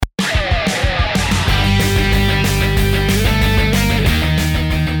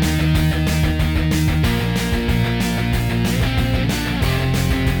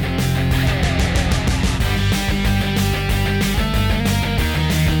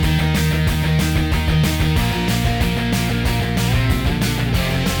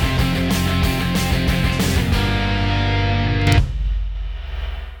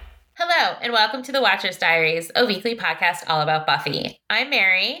welcome to the Watcher's Diaries, a weekly podcast all about Buffy. I'm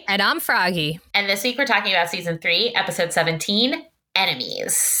Mary. And I'm Froggy. And this week we're talking about season 3, episode 17,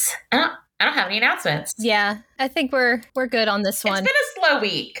 Enemies. I don't have any announcements. Yeah, I think we're good on this one. It's been a slow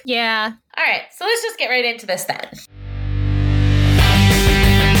week. Yeah. All right, so let's just get right into this then.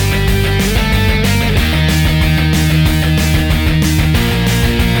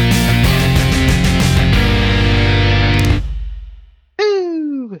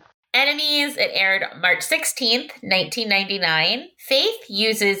 Enemies, it aired March 16th, 1999. Faith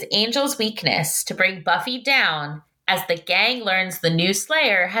uses Angel's weakness to bring Buffy down as the gang learns the new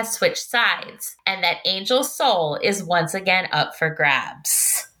Slayer has switched sides and that Angel's soul is once again up for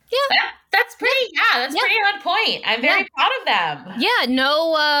grabs. Yeah. That's pretty on point. I'm very proud of them. Yeah,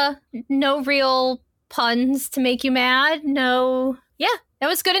 no real puns to make you mad. That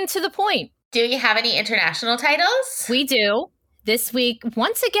was good and to the point. Do you have any international titles? We do. This week,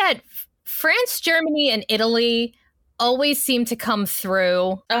 once again, France, Germany, and Italy always seem to come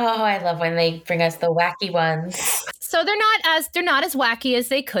through. Oh, I love when they bring us the wacky ones. So they're not as wacky as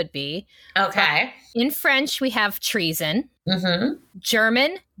they could be. Okay. In French, we have treason. Mm-hmm.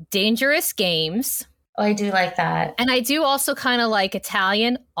 German, dangerous games. Oh, I do like that. And I do also kind of like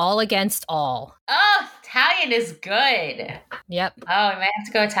Italian, all against all. Oh, Italian is good. Yep. Oh, I might have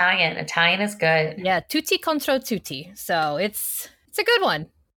to go Italian. Italian is good. Yeah, tutti contro tutti. So it's a good one.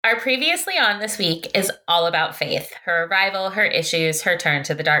 Our previously on this week is all about Faith, her arrival, her issues, her turn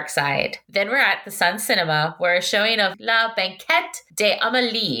to the dark side. Then we're at the Sun Cinema, where a showing of La Banquette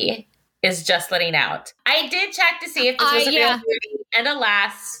d'Amélie is just letting out. I did check to see if this was a real movie, and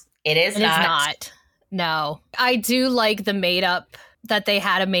alas, it is not. It is not. No. I do like the that they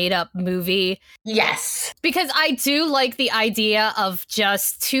had a made-up movie. Yes. Because I do like the idea of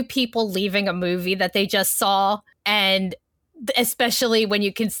just two people leaving a movie that they just saw, and especially when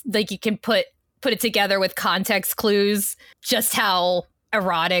you can put it together with context clues, just how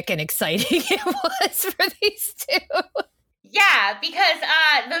erotic and exciting it was for these two. Yeah, because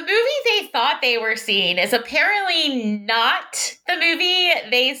the movie they thought they were seeing is apparently not the movie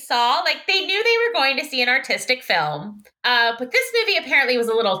they saw. Like, they knew they were going to see an artistic film, but this movie apparently was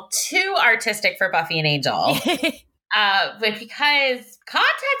a little too artistic for Buffy and Angel. But because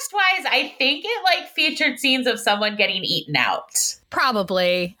context-wise, I think it featured scenes of someone getting eaten out.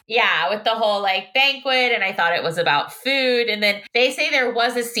 Probably. Yeah, with the whole banquet, and I thought it was about food. And then they say there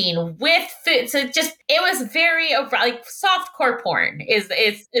was a scene with food. So it was very softcore porn is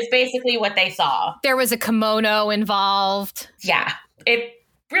basically what they saw. There was a kimono involved. Yeah,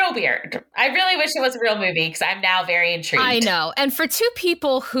 real weird. I really wish it was a real movie because I'm now very intrigued. I know. And for two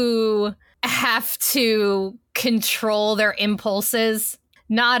people who have to control their impulses,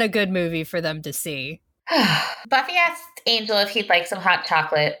 not a good movie for them to see. Buffy asked Angel if he'd like some hot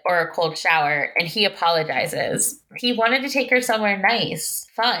chocolate or a cold shower, and he apologizes. He wanted to take her somewhere nice,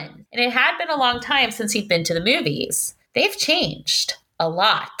 fun, and it had been a long time since he'd been to the movies. They've changed a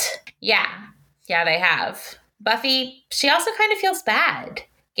lot. Yeah, they have. Buffy, she also kind of feels bad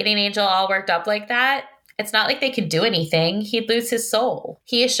getting Angel all worked up like that. It's not like they could do anything. He'd lose his soul.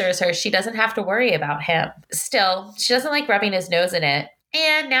 He assures her she doesn't have to worry about him. Still, she doesn't like rubbing his nose in it.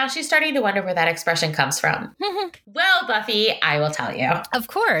 And now she's starting to wonder where that expression comes from. Well, Buffy, I will tell you. Of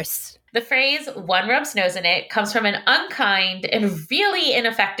course. The phrase, one rubs nose in it, comes from an unkind and really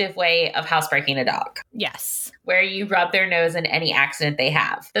ineffective way of housebreaking a dog. Yes. Where you rub their nose in any accident they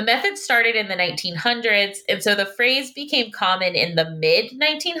have. The method started in the 1900s, and so the phrase became common in the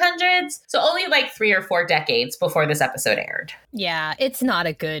mid-1900s, so only 3 or 4 decades before this episode aired. Yeah, it's not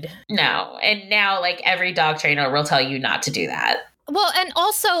a good... No, and now, every dog trainer will tell you not to do that. Well, and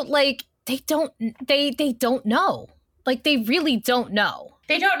also, they don't know. They really don't know.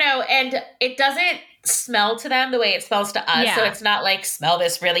 They don't know, and it doesn't smell to them the way it smells to us. Yeah. So it's not smell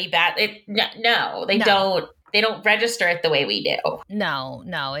this really bad. They don't register it the way we do. No,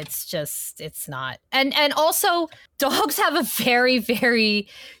 it's not. And also, dogs have a very, very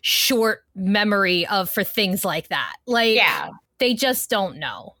short memory for things like that. They just don't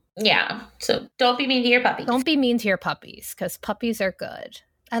know. Yeah. So don't be mean to your puppies. Don't be mean to your puppies, because puppies are good.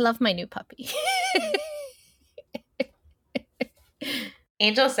 I love my new puppy.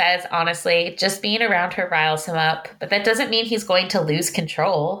 Angel says, honestly, just being around her riles him up, but that doesn't mean he's going to lose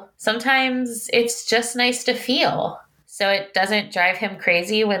control. Sometimes it's just nice to feel, so it doesn't drive him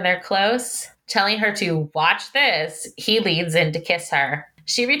crazy when they're close. Telling her to watch this, he leans in to kiss her.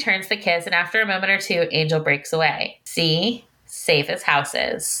 She returns the kiss, and after a moment or two, Angel breaks away. See? Safe as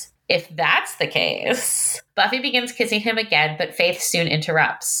houses. If that's the case. Buffy begins kissing him again, but Faith soon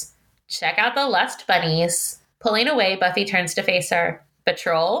interrupts. Check out the lust bunnies. Pulling away, Buffy turns to face her.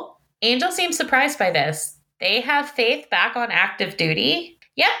 Patrol? Angel seems surprised by this. They have Faith back on active duty.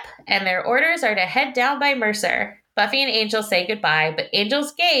 Yep, and their orders are to head down by Mercer. Buffy and Angel say goodbye, but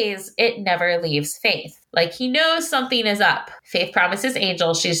Angel's gaze, it never leaves Faith. Like he knows something is up. Faith promises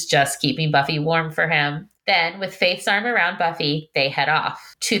Angel she's just keeping Buffy warm for him. Then, with Faith's arm around Buffy, they head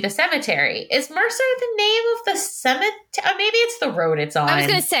off to the cemetery. Is Mercer the name of the cemetery? Maybe it's the road it's on. I was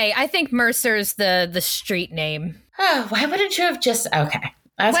going to say, I think Mercer's the street name. Oh, why wouldn't you have just... Okay.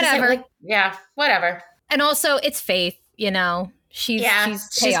 Whatever. Say, yeah, whatever. And also, it's Faith, you know. She's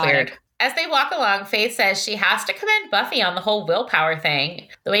weird. As they walk along, Faith says she has to commend Buffy on the whole willpower thing.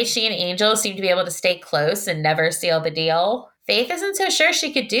 The way she and Angel seem to be able to stay close and never seal the deal. Faith isn't so sure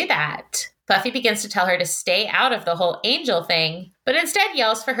she could do that. Buffy begins to tell her to stay out of the whole Angel thing, but instead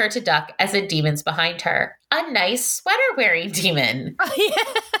yells for her to duck as a demon's behind her. A nice sweater-wearing demon. Oh,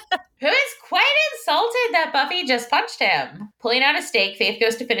 yeah. Who is quite insulted that Buffy just punched him. Pulling out a stake, Faith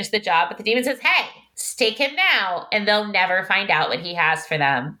goes to finish the job, but the demon says, hey, stake him now, and they'll never find out what he has for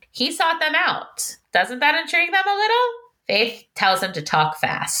them. He sought them out. Doesn't that intrigue them a little? Faith tells him to talk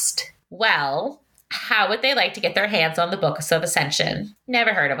fast. Well, how would they like to get their hands on the Books of Ascension?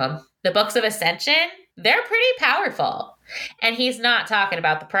 Never heard of them. The Books of Ascension? They're pretty powerful. And he's not talking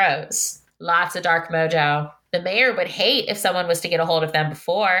about the pros. Lots of dark mojo. The mayor would hate if someone was to get a hold of them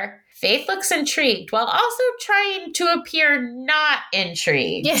before. Faith looks intrigued while also trying to appear not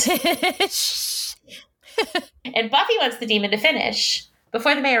intrigued. And Buffy wants the demon to finish.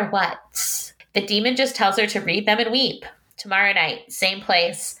 Before the mayor what? The demon just tells her to read them and weep. Tomorrow night, same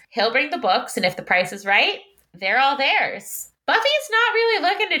place. He'll bring the books, and if the price is right, they're all theirs. Buffy's not really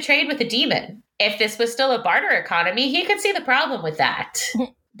looking to trade with the demon. If this was still a barter economy, he could see the problem with that.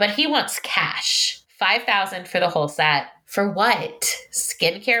 But he wants cash. $5,000 for the whole set. For what?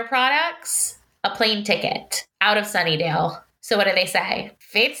 Skincare products? A plane ticket. Out of Sunnydale. So what do they say?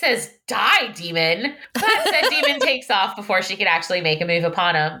 Faith says, die, demon. But said demon takes off before she could actually make a move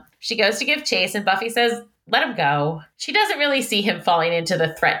upon him. She goes to give chase, and Buffy says, let him go. She doesn't really see him falling into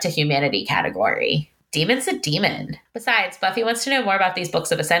the threat to humanity category. Demon's a demon. Besides, Buffy wants to know more about these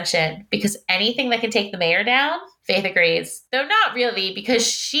Books of Ascension, because anything that can take the mayor down, Faith agrees. Though not really, because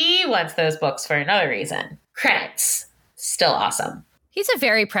she wants those books for another reason. Credits. Still awesome. He's a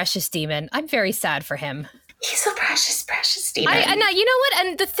very precious demon. I'm very sad for him. He's a precious, precious demon. Now, you know what?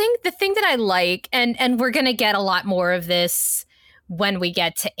 And the thing that I like, and we're going to get a lot more of this when we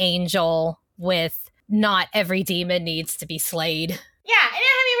get to Angel with not every demon needs to be slayed. Yeah, and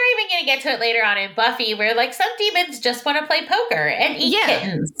I mean, we're even going to get to it later on in Buffy, where, like, some demons just want to play poker and eat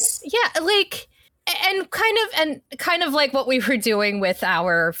kittens. Yeah, like, and kind of like what we were doing with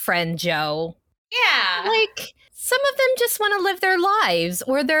our friend Jo. Yeah. Like, some of them just want to live their lives,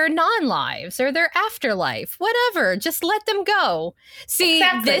 or their non-lives, or their afterlife, whatever. Just let them go. See,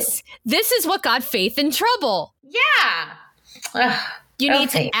 exactly. This is what got Faith in trouble. Yeah. Ugh. You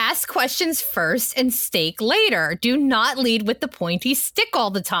need to ask questions first and stake later. Do not lead with the pointy stick all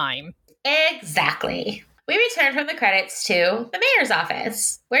the time. Exactly. We return from the credits to the mayor's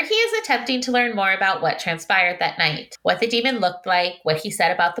office, where he is attempting to learn more about what transpired that night, what the demon looked like, what he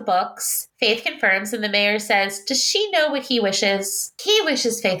said about the books. Faith confirms, and the mayor says, does she know what he wishes? He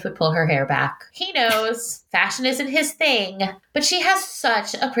wishes Faith would pull her hair back. He knows. Fashion isn't his thing, but she has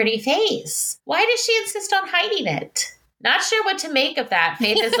such a pretty face. Why does she insist on hiding it? Not sure what to make of that.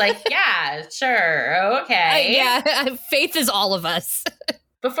 Faith is like, yeah, sure, okay. Faith is all of us.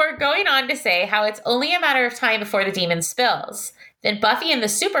 Before going on to say how it's only a matter of time before the demon spills. Then Buffy and the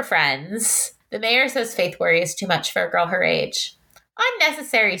Super Friends. The mayor says Faith worries too much for a girl her age.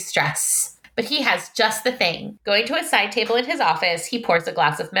 Unnecessary stress. But he has just the thing. Going to a side table in his office, he pours a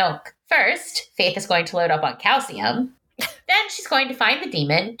glass of milk. First, Faith is going to load up on calcium. Then she's going to find the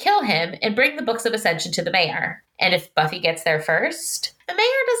demon, kill him, and bring the Books of Ascension to the mayor. And if Buffy gets there first, the mayor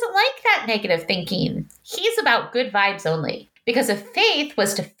doesn't like that negative thinking. He's about good vibes only. Because if Faith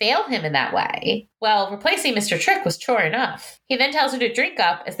was to fail him in that way, well, replacing Mr. Trick was chore enough. He then tells her to drink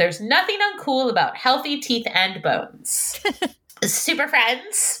up, as there's nothing uncool about healthy teeth and bones. Super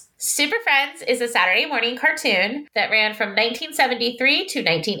Friends. Super Friends is a Saturday morning cartoon that ran from 1973 to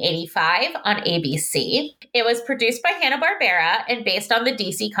 1985 on ABC. It was produced by Hanna-Barbera and based on the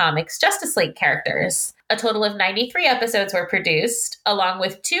DC Comics Justice League characters. A total of 93 episodes were produced, along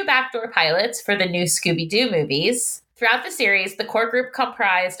with 2 backdoor pilots for the new Scooby-Doo movies. Throughout the series, the core group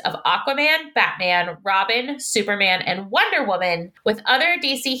comprised of Aquaman, Batman, Robin, Superman, and Wonder Woman, with other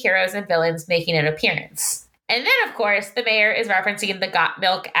DC heroes and villains making an appearance. And then, of course, the mayor is referencing the Got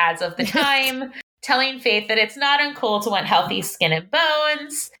Milk ads of the time. telling Faith that it's not uncool to want healthy skin and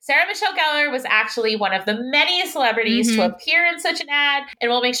bones. Sarah Michelle Gellar was actually one of the many celebrities to appear in such an ad, and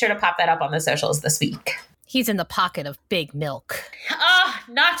we'll make sure to pop that up on the socials this week. He's in the pocket of Big Milk. Oh,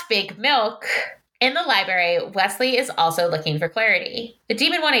 not Big Milk. In the library, Wesley is also looking for clarity. The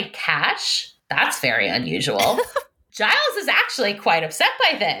demon wanted cash. That's very unusual. Giles is actually quite upset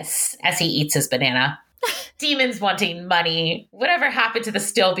by this as he eats his banana. Demons wanting money. Whatever happened to the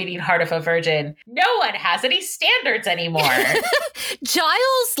still beating heart of a virgin? No one has any standards anymore.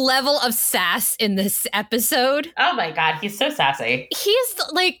 Giles' level of sass in this episode. Oh my God, he's so sassy. He's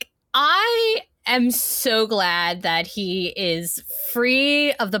like, I am so glad that he is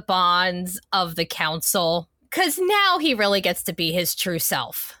free of the bonds of the council, because now he really gets to be his true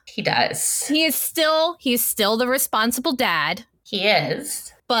self. He does. He's still the responsible dad. He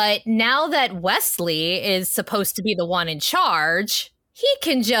is. But now that Wesley is supposed to be the one in charge, he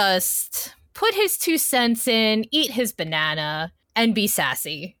can just put his 2 cents in, eat his banana, and be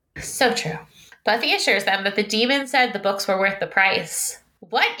sassy. So true. Buffy assures them that the demon said the books were worth the price.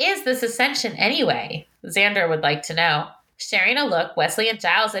 What is this ascension anyway? Xander would like to know. Sharing a look, Wesley and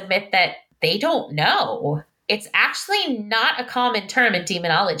Giles admit that they don't know. It's actually not a common term in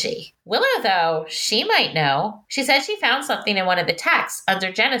demonology. Willow, though, she might know. She said she found something in one of the texts under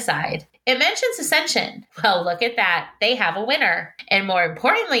genocide. It mentions ascension. Well, look at that. They have a winner. And more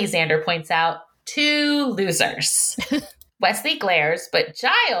importantly, Xander points out, 2 losers. Wesley glares, but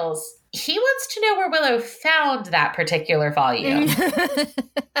Giles, he wants to know where Willow found that particular volume.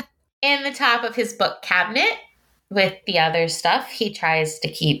 In the top of his book cabinet, with the other stuff he tries to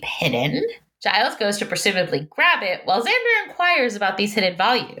keep hidden. Giles goes to presumably grab it while Xander inquires about these hidden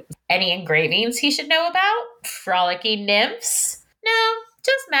volumes. Any engravings he should know about? Frolicking nymphs? No,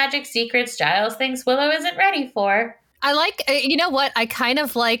 just magic secrets Giles thinks Willow isn't ready for. I like, you know what? I kind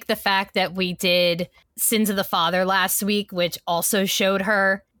of like the fact that we did Sins of the Father last week, which also showed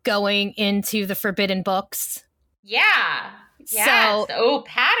her going into the forbidden books. Yeah. Yes. So,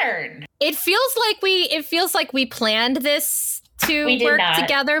 pattern. It feels like we planned this to work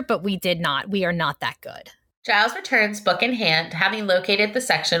together, but we did not. We are not that good. Giles returns, book in hand, having located the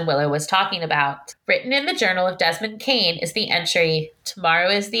section Willow was talking about. Written in the journal of Desmond Kane is the entry, "Tomorrow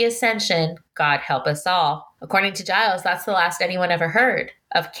is the Ascension, God help us all." According to Giles, that's the last anyone ever heard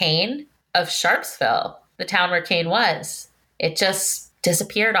of Kane, of Sharpsville, the town where Kane was. It just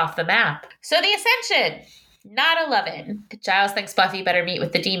disappeared off the map. So the Ascension, not 11. Giles thinks Buffy better meet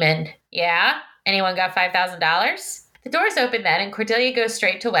with the demon. Yeah? Anyone got $5,000? The doors open then, and Cordelia goes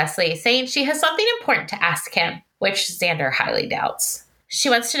straight to Wesley, saying she has something important to ask him, which Xander highly doubts.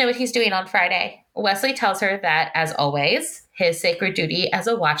 She wants to know what he's doing on Friday. Wesley tells her that, as always, his sacred duty as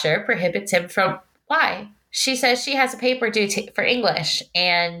a watcher prohibits him from... Why? She says she has a paper due for English,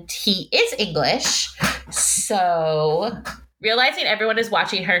 and he is English, so... Realizing everyone is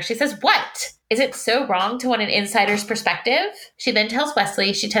watching her, she says, "What? Is it so wrong to want an insider's perspective?" She then tells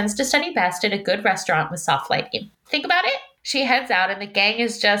Wesley she tends to study best in a good restaurant with soft lighting. Think about it. She heads out and the gang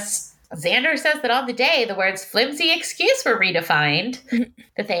is just... Xander says that on the day the words flimsy excuse were redefined,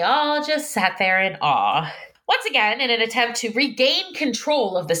 that they all just sat there in awe. Once again, in an attempt to regain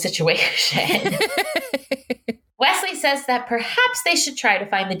control of the situation. Wesley says that perhaps they should try to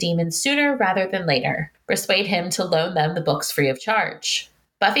find the demon sooner rather than later. Persuade him to loan them the books free of charge.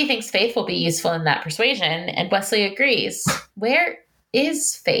 Buffy thinks Faith will be useful in that persuasion, and Wesley agrees. Where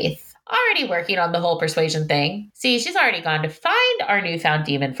is Faith? Already working on the whole persuasion thing. See, she's already gone to find our newfound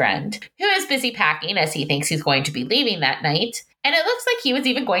demon friend, who is busy packing as he thinks he's going to be leaving that night, and it looks like he was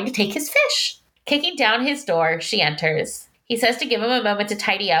even going to take his fish. Kicking down his door, she enters. He says to give him a moment to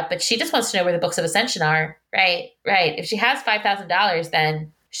tidy up, but she just wants to know where the Books of Ascension are. Right. If she has $5,000,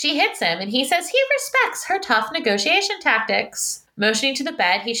 then she hits him, and he says he respects her tough negotiation tactics. Motioning to the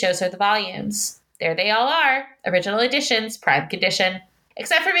bed, he shows her the volumes. There they all are. Original editions, prime condition.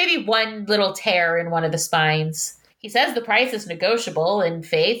 Except for maybe one little tear in one of the spines. He says the price is negotiable, and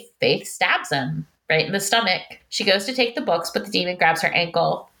Faith stabs him right in the stomach. She goes to take the books, but the demon grabs her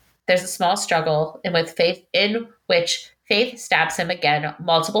ankle. There's a small struggle in which Faith stabs him again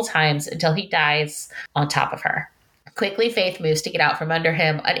multiple times until he dies on top of her. Quickly, Faith moves to get out from under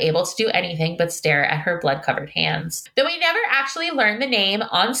him, unable to do anything but stare at her blood-covered hands. Though we never actually learn the name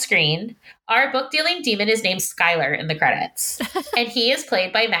on screen, our book-dealing demon is named Skylar in the credits. And he is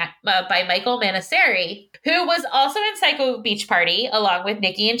played by Michael Manasseri, who was also in Psycho Beach Party, along with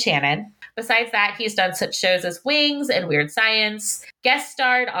Nikki and Shannon. Besides that, he's done such shows as Wings and Weird Science, guest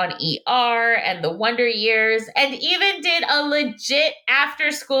starred on ER and The Wonder Years, and even did a legit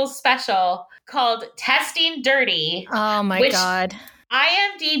after-school special called Testing Dirty. Oh my God.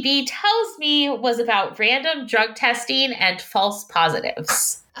 IMDb tells me was about random drug testing and false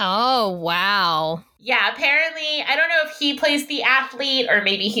positives. Oh, wow. Yeah, apparently, I don't know if he plays the athlete or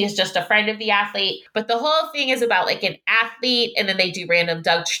maybe he's just a friend of the athlete, but the whole thing is about like an athlete and then they do random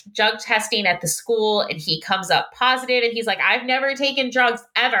drug testing at the school and he comes up positive and he's like, I've never taken drugs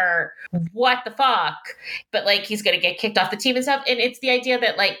ever. What the fuck? But like, he's going to get kicked off the team and stuff. And it's the idea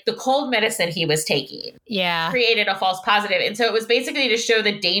that like the cold medicine he was taking created a false positive. And so it was basically to show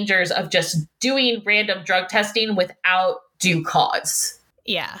the dangers of just doing random drug testing without due cause.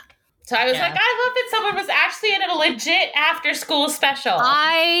 Yeah. So I was like, I love that someone was actually in a legit after school special.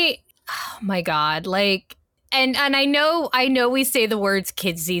 Oh my God. Like, and I know we say the words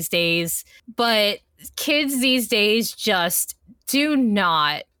kids these days, but kids these days just do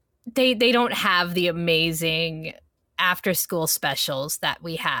not, they don't have the amazing after school specials that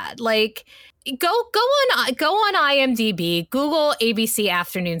we had. Like, go on IMDb, Google ABC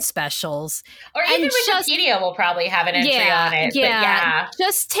afternoon specials, or even Wikipedia will probably have an entry on it. Yeah,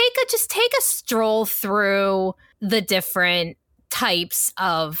 just take a stroll through the different types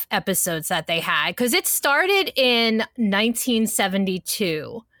of episodes that they had, because it started in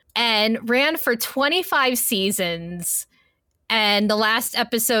 1972 and ran for 25 seasons, and the last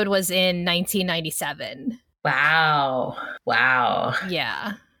episode was in 1997. Wow.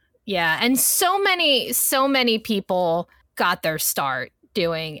 Yeah, and so many people got their start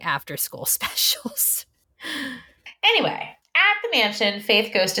doing after school specials. Anyway, at the mansion,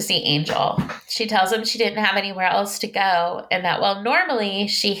 Faith goes to see Angel. She tells him she didn't have anywhere else to go and that while normally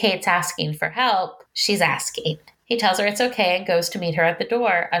she hates asking for help, she's asking. He tells her it's okay and goes to meet her at the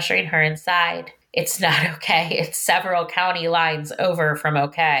door, ushering her inside. It's not okay. It's several county lines over from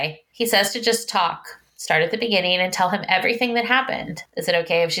okay. He says to just talk. Start at the beginning and tell him everything that happened. Is it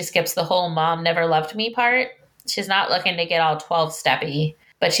okay if she skips the whole mom never loved me part? She's not looking to get all 12-steppy,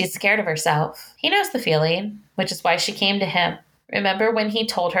 but she's scared of herself. He knows the feeling, which is why she came to him. Remember when he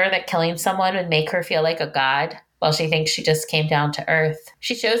told her that killing someone would make her feel like a god? Well, she thinks she just came down to earth.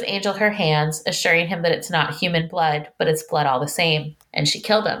 She shows Angel her hands, assuring him that it's not human blood, but it's blood all the same. And she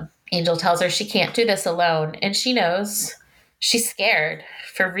killed him. Angel tells her she can't do this alone, and she knows. She's scared.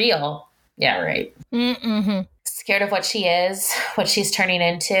 For real. Yeah, right. Mm-hmm. Scared of what she is, what she's turning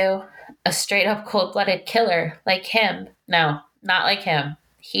into. A straight-up cold-blooded killer, like him. No, not like him.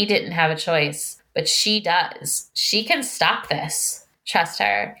 He didn't have a choice, but she does. She can stop this. Trust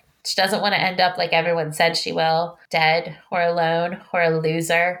her. She doesn't want to end up like everyone said she will, dead or alone or a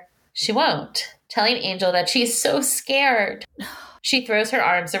loser. She won't. Telling Angel that she's so scared. She throws her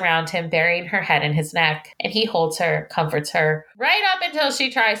arms around him, burying her head in his neck, and he holds her, comforts her, right up until she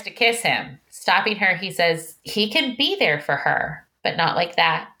tries to kiss him. Stopping her, he says he can be there for her, but not like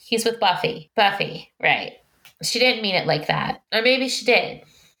that. He's with Buffy. Buffy, right. She didn't mean it like that. Or maybe she did,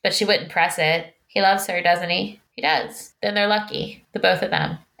 but she wouldn't press it. He loves her, doesn't he? He does. Then they're lucky, the both of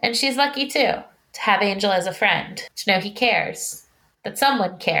them. And she's lucky, too, to have Angel as a friend, to know he cares, that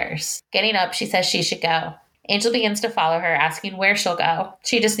someone cares. Getting up, she says she should go. Angel begins to follow her, asking where she'll go.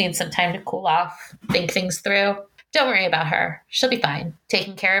 She just needs some time to cool off, think things through. Don't worry about her. She'll be fine.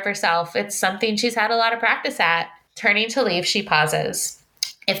 Taking care of herself, it's something she's had a lot of practice at. Turning to leave, she pauses.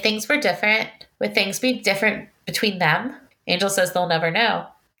 If things were different, would things be different between them? Angel says they'll never know.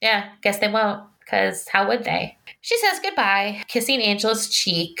 Yeah, guess they won't, because how would they? She says goodbye, kissing Angel's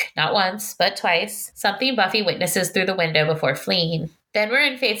cheek, not once, but twice, something Buffy witnesses through the window before fleeing. Then we're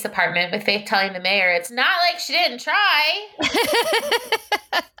in Faith's apartment with Faith telling the mayor it's not like she didn't try.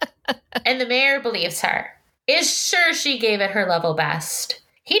 And the mayor believes her. Is sure she gave it her level best.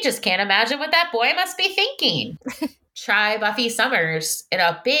 He just can't imagine what that boy must be thinking. Try Buffy Summers in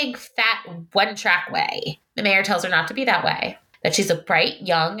a big, fat, one-track way. The mayor tells her not to be that way. That she's a bright,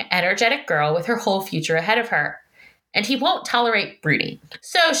 young, energetic girl with her whole future ahead of her. And he won't tolerate brooding.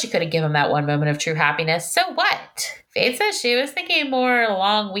 So she could have given him that one moment of true happiness. So what? Faith says she was thinking more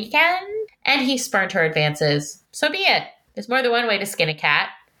long weekend, and he spurned her advances. So be it. There's more than one way to skin a cat.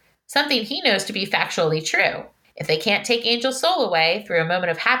 Something he knows to be factually true. If they can't take Angel's soul away through a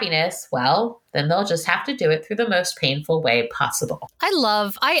moment of happiness, well, then they'll just have to do it through the most painful way possible.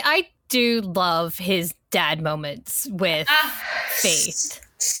 I do love his dad moments with Faith.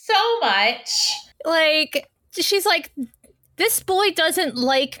 So much. Like, she's like, this boy doesn't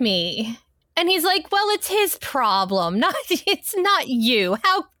like me. And he's like, well, it's his problem. It's not you.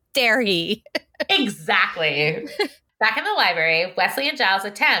 How dare he? Exactly. Back in the library, Wesley and Giles'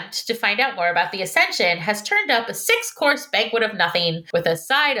 attempt to find out more about the Ascension has turned up a 6-course banquet of nothing with a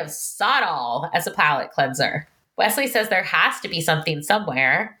side of sod-all as a palate cleanser. Wesley says there has to be something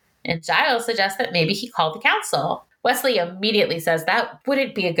somewhere, and Giles suggests that maybe he called the council. Wesley immediately says that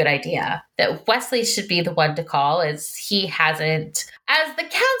wouldn't be a good idea, that Wesley should be the one to call as he hasn't, as the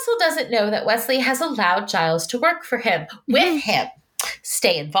council doesn't know that Wesley has allowed Giles to work for him, with him,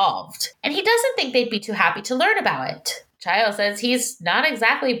 stay involved. And he doesn't think they'd be too happy to learn about it. Giles says he's not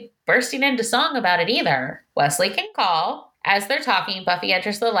exactly bursting into song about it either. Wesley can call. As they're talking, Buffy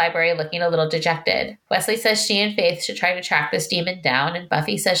enters the library looking a little dejected. Wesley says she and Faith should try to track this demon down, and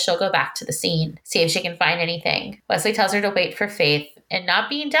Buffy says she'll go back to the scene, see if she can find anything. Wesley tells her to wait for Faith, and not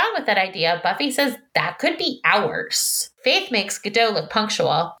being down with that idea, Buffy says that could be hours. Faith makes Godot look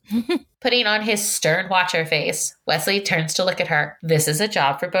punctual, putting on his stern watcher face. Wesley turns to look at her. This is a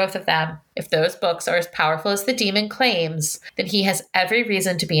job for both of them. If those books are as powerful as the demon claims, then he has every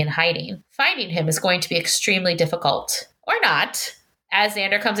reason to be in hiding. Finding him is going to be extremely difficult. Or not. As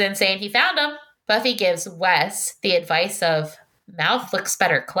Xander comes in saying he found him, Buffy gives Wes the advice of, mouth looks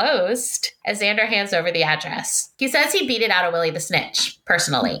better closed, as Xander hands over the address. He says he beat it out of Willie the Snitch,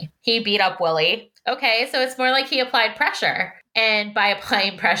 personally. He beat up Willie. Okay, so it's more like he applied pressure. And by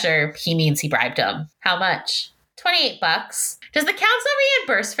applying pressure, he means he bribed him. How much? $28. Does the council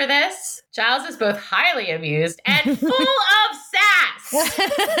reimburse for this? Giles is both highly amused and full of sass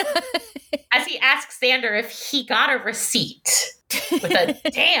as he asks Xander if he got a receipt. With a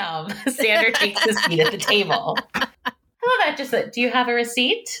damn, Xander takes his seat at the table. I love that. Just that, do you have a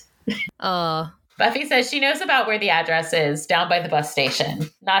receipt? Buffy says she knows about where the address is, down by the bus station.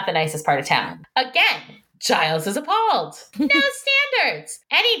 Not the nicest part of town. Again, Giles is appalled. No standards.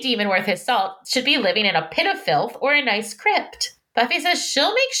 Any demon worth his salt should be living in a pit of filth or a nice crypt. Buffy says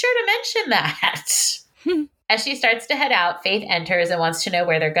she'll make sure to mention that. As she starts to head out, Faith enters and wants to know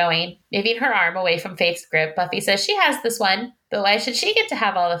where they're going. Moving her arm away from Faith's grip, Buffy says she has this one. But why should she get to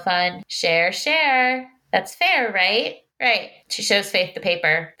have all the fun? Share, share. That's fair, right? Right. She shows Faith the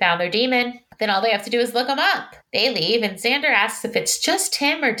paper. Found their demon. Then all they have to do is look him up. They leave, and Xander asks if it's just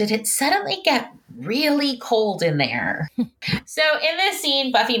him or did it suddenly get really cold in there? So in this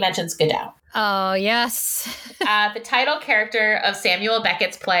scene, Buffy mentions Godot. Oh, yes. The title character of Samuel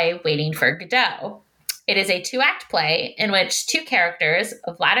Beckett's play, Waiting for Godot. It is a 2-act play in which two characters,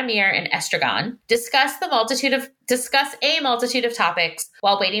 Vladimir and Estragon, discuss a multitude of topics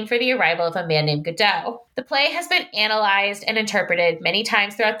while waiting for the arrival of a man named Godot. The play has been analyzed and interpreted many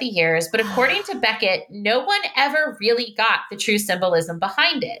times throughout the years, but according to Beckett, no one ever really got the true symbolism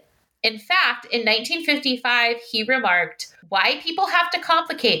behind it. In fact, in 1955, he remarked, "Why people have to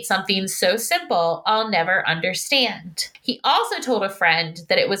complicate something so simple, I'll never understand." He also told a friend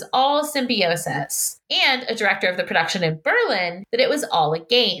that it was all symbiosis, and a director of the production in Berlin that it was all a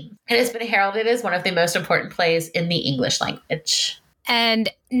game. It has been heralded as one of the most important plays in the English language. And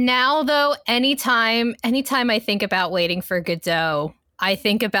now, though, anytime I think about Waiting for Godot, I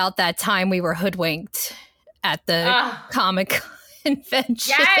think about that time we were hoodwinked at the Comic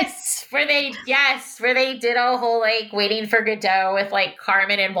convention. Yes, where they did a whole like Waiting for Godot with like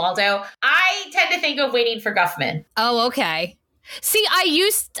Carmen and Waldo. I tend to think of Waiting for Guffman. Oh, okay. See, I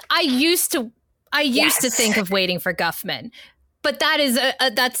used to think of Waiting for Guffman, but that is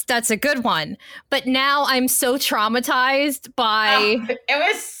that's a good one. But now I'm so traumatized by. It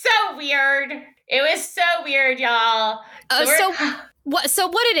was so weird. It was so weird, y'all. So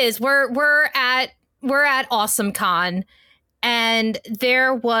what it is? We're at Awesome Con. And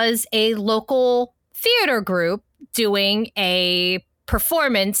there was a local theater group doing a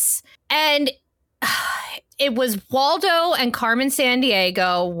performance, and it was Waldo and Carmen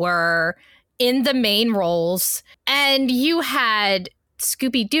Sandiego were in the main roles, and you had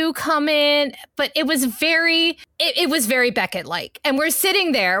Scooby-Doo come in, but it was very Beckett-like. And we're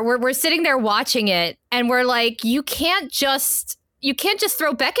sitting there watching it, and we're like, you can't just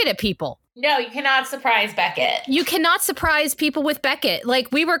throw Beckett at people. No, you cannot surprise Beckett. You cannot surprise people with Beckett.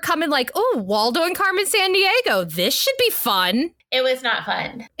 Like, we were coming like, oh, Waldo and Carmen Sandiego. This should be fun. It was not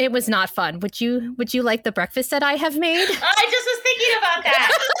fun. It was not fun. Would you like the breakfast that I have made? I just was thinking about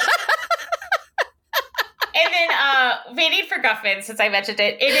that. And then Waiting for Guffman, since I mentioned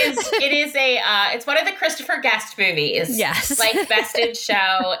it, it's one of the Christopher Guest movies. Yes. Like Best in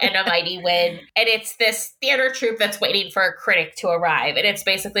Show and A Mighty Wind. And it's this theater troupe that's waiting for a critic to arrive. And it's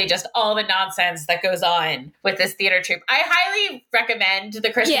basically just all the nonsense that goes on with this theater troupe. I highly recommend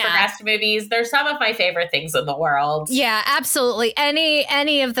the Christopher Guest movies. They're some of my favorite things in the world. Yeah, absolutely.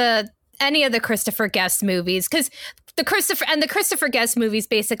 Any of the Christopher Guest movies, because the Christopher Guest movies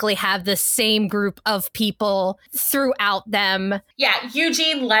basically have the same group of people throughout them. Yeah,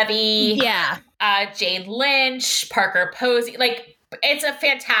 Eugene Levy. Yeah. Jane Lynch, Parker Posey. Like, It's a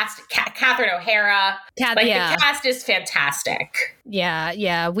fantastic Catherine O'Hara. The cast is fantastic.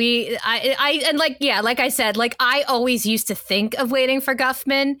 Yeah. Like I said, like I always used to think of Waiting for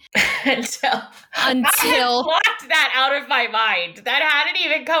Guffman until I blocked that out of my mind. That hadn't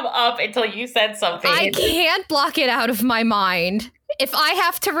even come up until you said something. I can't block it out of my mind. If I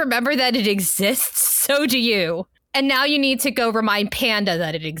have to remember that it exists, so do you. And now you need to go remind Panda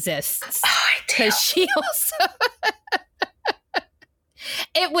that it exists. Oh, I do. Because she also...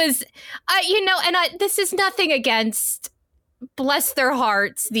 It was, this is nothing against, bless their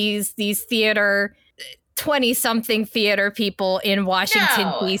hearts, these theater, 20-something theater people in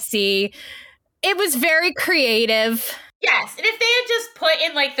Washington, D.C. It was very creative. Yes, and if they had just put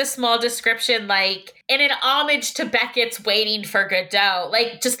in, like, the small description, like, in an homage to Beckett's Waiting for Godot,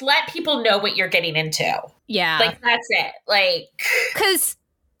 like, just let people know what you're getting into. Yeah. Like, that's it. Like... Because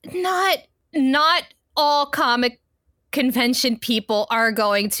not all comic convention people are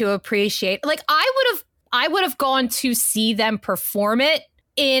going to appreciate... Like, I would have gone to see them perform it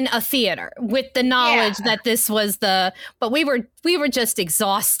in a theater with the knowledge that this was but we were just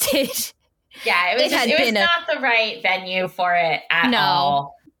exhausted. Yeah, it was not the right venue for it at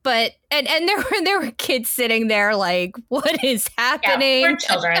all. But and there were kids sitting there like, what is happening? Yeah, we're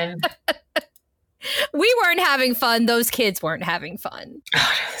children. We weren't having fun. Those kids weren't having fun.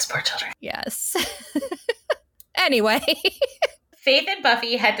 Oh no, those poor children. Yes. Anyway. Faith and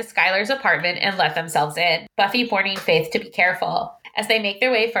Buffy head to Skylar's apartment and let themselves in, Buffy warning Faith to be careful. As they make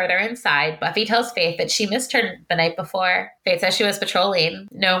their way further inside, Buffy tells Faith that she missed her the night before. Faith says she was patrolling.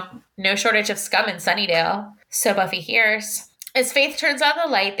 No shortage of scum in Sunnydale. So Buffy hears. As Faith turns on the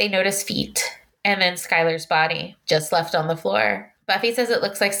light, they notice feet. And then Skylar's body, just left on the floor. Buffy says it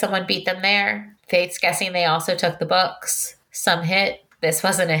looks like someone beat them there. Faith's guessing they also took the books. Some hit. This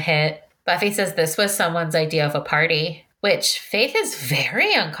wasn't a hit. Buffy says this was someone's idea of a party, which Faith is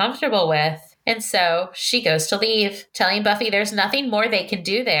very uncomfortable with. And so she goes to leave, telling Buffy there's nothing more they can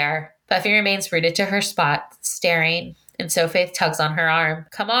do there. Buffy remains rooted to her spot, staring. And so Faith tugs on her arm.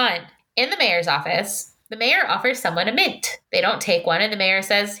 Come on. In the mayor's office, the mayor offers someone a mint. They don't take one, and the mayor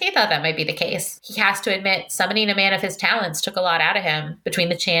says he thought that might be the case. He has to admit, summoning a man of his talents took a lot out of him. Between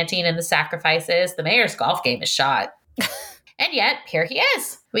the chanting and the sacrifices, the mayor's golf game is shot. And yet, here he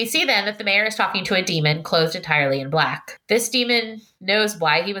is. We see then that the mayor is talking to a demon clothed entirely in black. This demon knows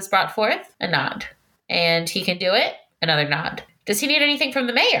why he was brought forth. A nod. And he can do it. Another nod. Does he need anything from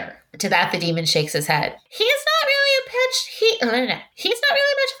the mayor? To that, the demon shakes his head. He's not really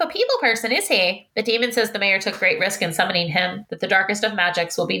much of a people person, is he? The demon says the mayor took great risk in summoning him, that the darkest of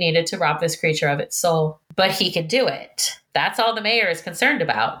magics will be needed to rob this creature of its soul. But he can do it. That's all the mayor is concerned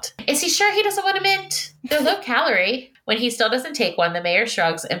about. Is he sure he doesn't want a mint? They're low calorie. When he still doesn't take one, the mayor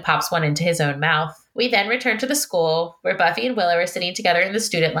shrugs and pops one into his own mouth. We then return to the school, where Buffy and Willow are sitting together in the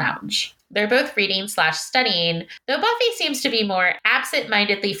student lounge. They're both reading/studying, though Buffy seems to be more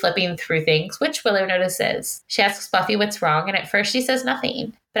absent-mindedly flipping through things, which Willow notices. She asks Buffy what's wrong, and at first she says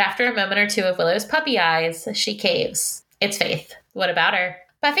nothing. But after a moment or two of Willow's puppy eyes, she caves. It's Faith. What about her?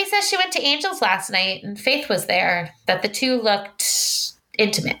 Buffy says she went to Angel's last night, and Faith was there, that the two looked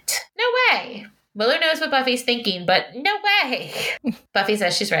intimate. No way. Willow knows what Buffy's thinking, but no way. Buffy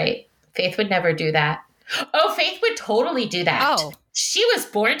says she's right. Faith would never do that. Oh, Faith would totally do that. Oh. She was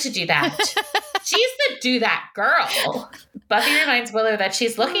born to do that. She's the do that girl. Buffy reminds Willow that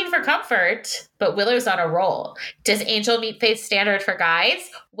she's looking for comfort, but Willow's on a roll. Does Angel meet Faith's standard for guys?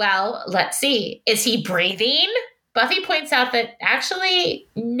 Well, let's see. Is he breathing? Buffy points out that actually,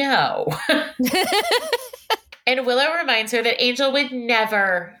 no. And Willow reminds her that Angel would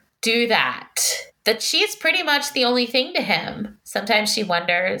never do that. That she's pretty much the only thing to him. Sometimes she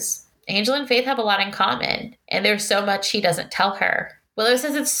wonders. Angel and Faith have a lot in common, and there's so much he doesn't tell her. Willow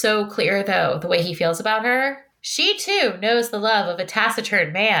says it's so clear, though, the way he feels about her. She, too, knows the love of a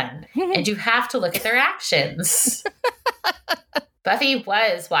taciturn man, and you have to look at their actions. Buffy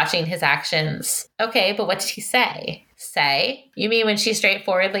was watching his actions. Okay, but what did he say? Say? You mean when she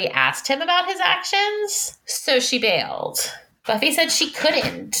straightforwardly asked him about his actions? So she bailed. Buffy said she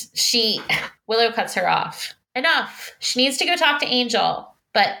couldn't. Willow cuts her off. Enough. She needs to go talk to Angel.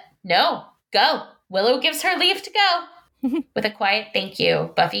 But no, go. Willow gives her leave to go. With a quiet thank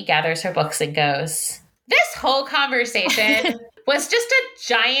you, Buffy gathers her books and goes. This whole conversation was just a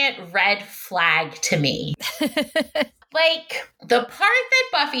giant red flag to me. Like, the part that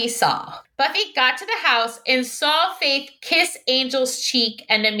Buffy saw. Buffy got to the house and saw Faith kiss Angel's cheek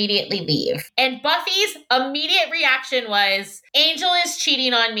and immediately leave. And Buffy's immediate reaction was, Angel is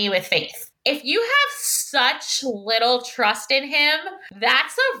cheating on me with Faith. If you have such little trust in him,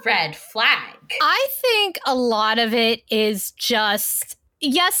 that's a red flag. I think a lot of it is just,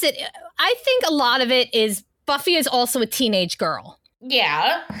 I think a lot of it is Buffy is also a teenage girl.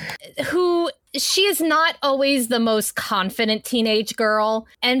 Yeah. Who, she is not always the most confident teenage girl.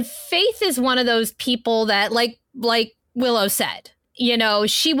 And Faith is one of those people that, like Willow said, you know,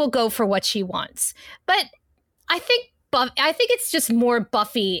 she will go for what she wants. But I think it's just more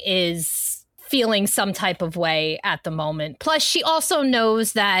Buffy is feeling some type of way at the moment. Plus, she also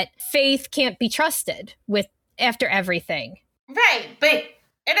knows that Faith can't be trusted with after everything. Right, but,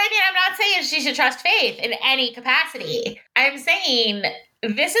 and I mean, I'm not saying she should trust Faith in any capacity. I'm saying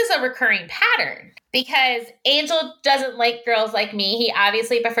this is a recurring pattern because Angel doesn't like girls like me. He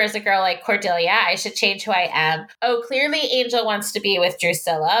obviously prefers a girl like Cordelia. I should change who I am. Oh, clearly Angel wants to be with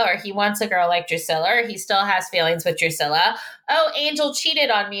Drusilla, or he wants a girl like Drusilla, or he still has feelings with Drusilla. Oh, Angel cheated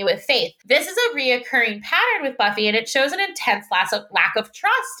on me with Faith. This is a reoccurring pattern with Buffy, and it shows an intense lack of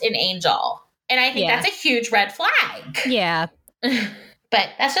trust in Angel. And I think that's a huge red flag. Yeah. But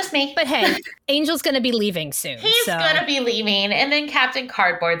that's just me. But hey, Angel's going to be leaving soon. He's going to be leaving, and then Captain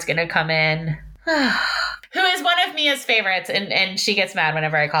Cardboard's going to come in. Who is one of Mia's favorites, and she gets mad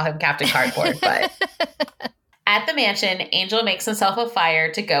whenever I call him Captain Cardboard. But at the mansion, Angel makes himself a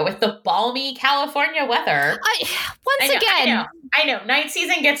fire to go with the balmy California weather. I know. Night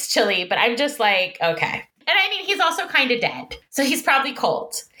season gets chilly, but I'm just like, okay. And I mean, he's also kind of dead, so he's probably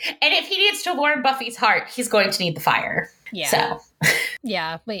cold. And if he needs to warm Buffy's heart, he's going to need the fire. Yeah. So.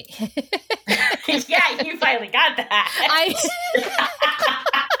 Yeah, wait. Yeah, you finally got that.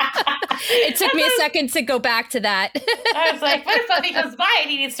 It took me a second to go back to that. I was like, what if Buffy comes by and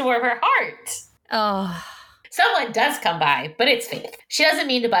he needs to warm her heart? Oh. Someone does come by, but it's Faith. She doesn't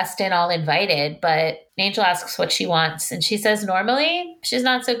mean to bust in all invited, but Angel asks what she wants, and she says normally she's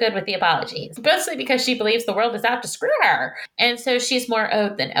not so good with the apologies, mostly because she believes the world is out to screw her, and so she's more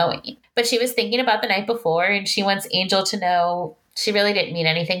owed than owing. But she was thinking about the night before, and she wants Angel to know she really didn't mean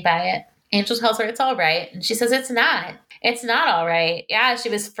anything by it. Angel tells her it's all right, and she says it's not. It's not all right. Yeah, she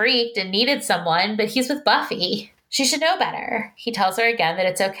was freaked and needed someone, but he's with Buffy. She should know better. He tells her again that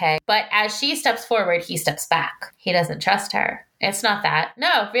it's okay. But as she steps forward, he steps back. He doesn't trust her. It's not that.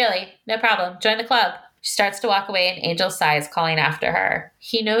 No, really. No problem. Join the club. She starts to walk away and Angel sighs, calling after her.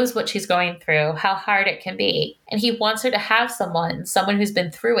 He knows what she's going through, how hard it can be. And he wants her to have someone who's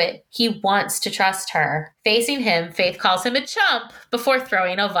been through it. He wants to trust her. Facing him, Faith calls him a chump before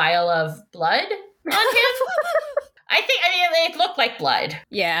throwing a vial of blood on him. It looked like blood.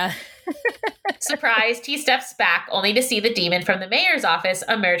 Yeah. Surprised, he steps back only to see the demon from the mayor's office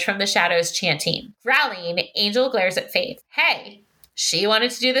emerge from the shadows chanting. Growling, Angel glares at Faith. Hey, she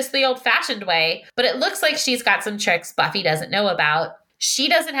wanted to do this the old-fashioned way, but it looks like she's got some tricks Buffy doesn't know about. She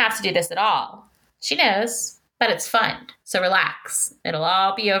doesn't have to do this at all. She knows, but it's fun. So relax. It'll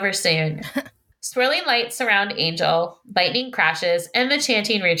all be over soon. Swirling lights surround Angel, lightning crashes, and the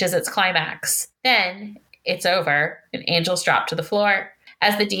chanting reaches its climax. Then it's over, and Angel's dropped to the floor.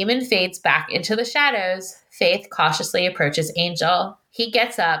 As the demon fades back into the shadows, Faith cautiously approaches Angel. He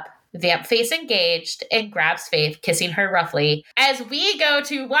gets up, vamp face engaged, and grabs Faith, kissing her roughly, as we go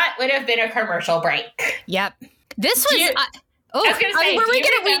to what would have been a commercial break. Yep. This was... I was going to say, do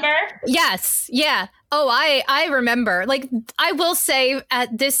you remember? Yes. Yeah. Oh, I remember. Like, I will say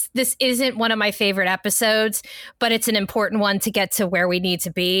this isn't one of my favorite episodes, but it's an important one to get to where we need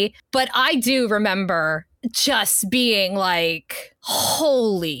to be. But I do remember just being like,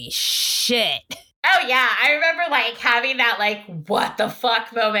 holy shit. Oh, yeah. I remember, like, having that, like, what the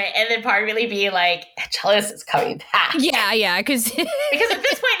fuck moment, and then part of me being like, Angelus is coming back. Yeah, because at this point in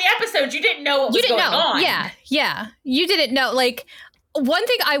the episode, you didn't know what was going on. Yeah. You didn't know. Like, one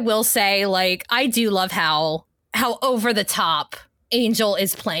thing I will say, like, I do love how over the top Angel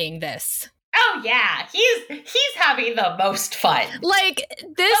is playing this. Oh, yeah. He's having the most fun. Like,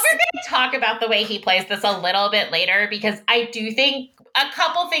 this... But we're going to talk about the way he plays this a little bit later, because I do think a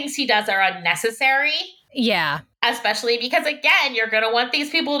couple things he does are unnecessary. Yeah. Especially because, again, you're going to want these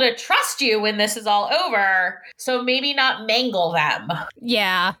people to trust you when this is all over. So maybe not mangle them.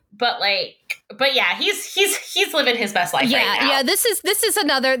 Yeah. But yeah, he's living his best life right now. Yeah, this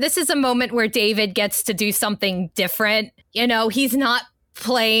is a moment where David gets to do something different. You know, he's not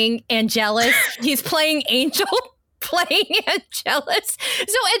playing Angelus. He's playing Angel. Playing Angelus.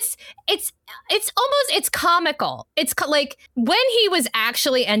 So it's almost, it's comical. It's like when he was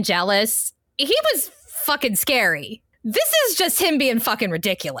actually Angelus, he was fucking scary. This is just him being fucking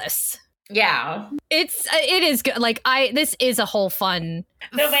ridiculous. Yeah. It is good. Like, this is a whole fun.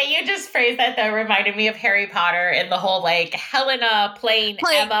 The way you just phrased that, though, reminded me of Harry Potter and the whole, like, Helena playing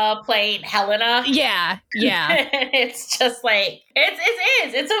Emma playing Helena. Yeah. It's just like, and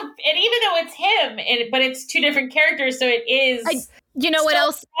even though it's him, but it's two different characters, so it is. You know what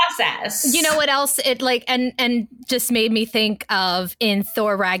else? Process. You know what else? It like and just made me think of in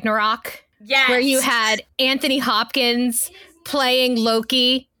Thor Ragnarok. Yes. Where you had Anthony Hopkins playing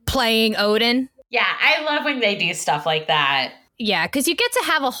Loki, playing Odin. Yeah, I love when they do stuff like that. Yeah, because you get to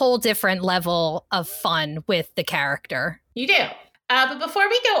have a whole different level of fun with the character. You do. But before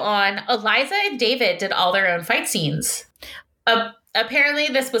we go on, Eliza and David did all their own fight scenes. Apparently,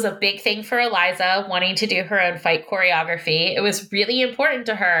 this was a big thing for Eliza, wanting to do her own fight choreography. It was really important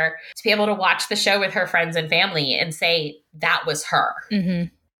to her to be able to watch the show with her friends and family and say that was her.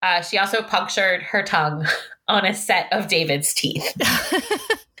 Mm-hmm. She also punctured her tongue on a set of David's teeth.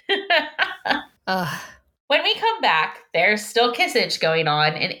 When we come back, there's still kissage going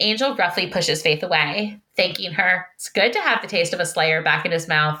on, and Angel roughly pushes Faith away, thanking her. It's good to have the taste of a Slayer back in his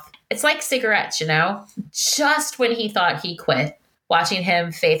mouth. It's like cigarettes, you know? Just when he thought he quit. Watching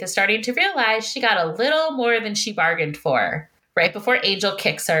him, Faith is starting to realize she got a little more than she bargained for. Right before Angel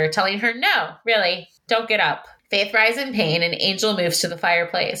kicks her, telling her, no, really, don't get up. Faith rises in pain, and Angel moves to the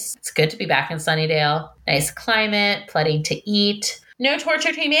fireplace. It's good to be back in Sunnydale. Nice climate, plenty to eat. No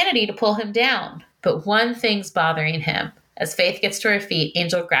tortured humanity to pull him down. But one thing's bothering him. As Faith gets to her feet,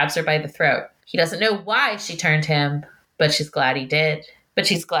 Angel grabs her by the throat. He doesn't know why she turned him, but she's glad he did.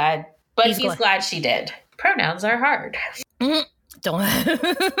 He's glad she did. Pronouns are hard. Don't.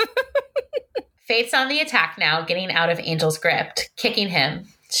 Faith's on the attack now, getting out of Angel's grip, kicking him.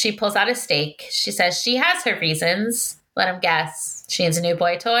 She pulls out a stake. She says she has her reasons. Let him guess. She needs a new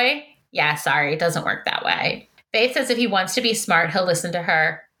boy toy? Yeah, sorry, it doesn't work that way. Faith says if he wants to be smart, he'll listen to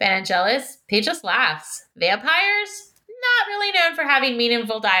her. Vangelis, he just laughs. Vampires? Not really known for having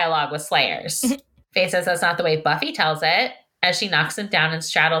meaningful dialogue with slayers. Faith says that's not the way Buffy tells it. As she knocks him down and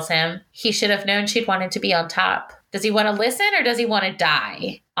straddles him, he should have known she'd wanted to be on top. Does he want to listen or does he want to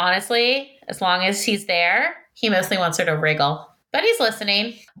die? Honestly, as long as he's there, he mostly wants her to wriggle. But he's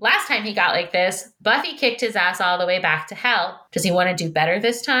listening. Last time he got like this, Buffy kicked his ass all the way back to hell. Does he want to do better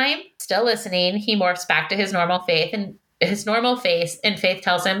this time? Still listening, he morphs back to his normal face, and Faith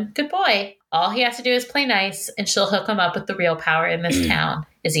tells him, good boy. All he has to do is play nice, and she'll hook him up with the real power in this town.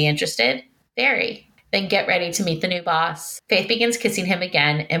 Is he interested? Very. Then get ready to meet the new boss. Faith begins kissing him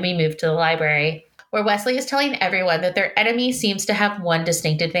again, and we move to the library, where Wesley is telling everyone that their enemy seems to have one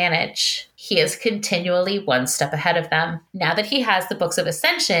distinct advantage. He is continually one step ahead of them. Now that he has the Books of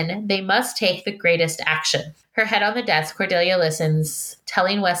Ascension, they must take the greatest action. Her head on the desk, Cordelia listens,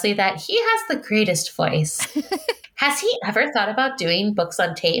 telling Wesley that he has the greatest voice. Has he ever thought about doing books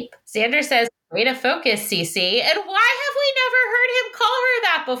on tape? Xander says, way to focus, Cece. And why have we never heard him call her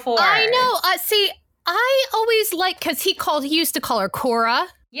that before? I know. See, I always because he used to call her Cora.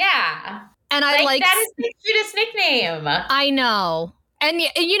 Yeah. And I like that is the cutest nickname. I know. And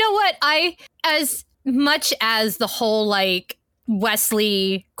you know what? As much as the whole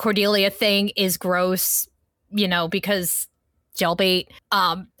Wesley Cordelia thing is gross, because jailbait,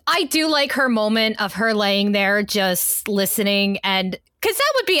 I do like her moment of her laying there just listening, and because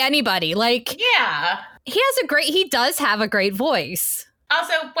that would be anybody. Yeah. He does have a great voice.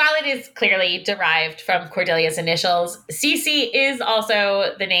 Also, while it is clearly derived from Cordelia's initials, Cece is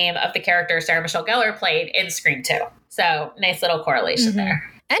also the name of the character Sarah Michelle Gellar played in Scream 2. So, nice little correlation there.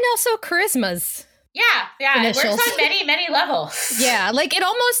 And also charismas. Yeah. Initials. It works on many, many levels. Yeah,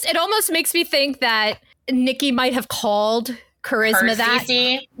 it almost makes me think that Nikki might have called charisma that.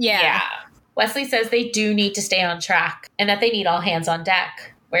 Cece? Yeah. Wesley says they do need to stay on track and that they need all hands on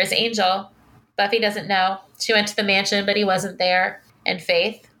deck. Where's Angel? Buffy doesn't know. She went to the mansion, but he wasn't there. And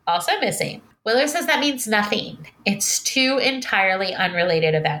Faith, also missing. Willow says that means nothing. It's two entirely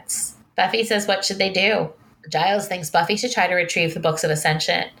unrelated events. Buffy says, what should they do? Giles thinks Buffy should try to retrieve the Books of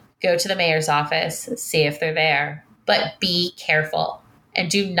Ascension. Go to the mayor's office, see if they're there. But be careful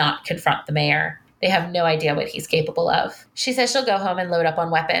and do not confront the mayor. They have no idea what he's capable of. She says she'll go home and load up on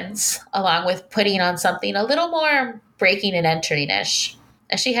weapons, along with putting on something a little more breaking and entering-ish.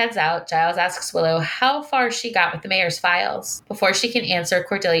 As she heads out, Giles asks Willow how far she got with the mayor's files. Before she can answer,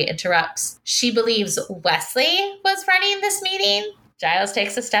 Cordelia interrupts. She believes Wesley was running this meeting. Giles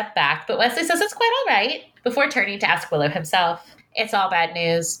takes a step back, but Wesley says it's quite all right, before turning to ask Willow himself. It's all bad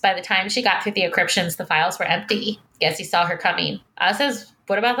news. By the time she got through the encryptions, the files were empty. Guess he saw her coming. Oz says,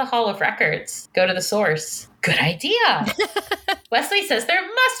 what about the Hall of Records? Go to the source. Good idea. Wesley says there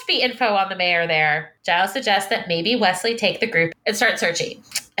must be info on the mayor there. Giles suggests that maybe Wesley take the group and start searching.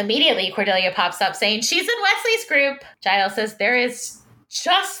 Immediately, Cordelia pops up saying she's in Wesley's group. Giles says there is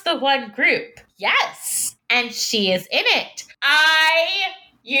just the one group. Yes. And she is in it. I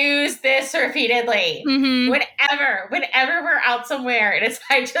use this repeatedly. Mm-hmm. Whenever we're out somewhere, and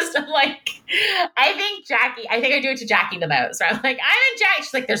I'm like, I think I do it to Jackie the most. Where I'm like, I'm in Jackie.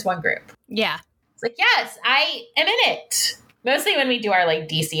 She's like, there's one group. Yeah. It's like, yes, I am in it. Mostly when we do our like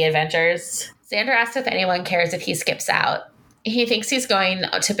DC adventures. Xander asks if anyone cares if he skips out. He thinks he's going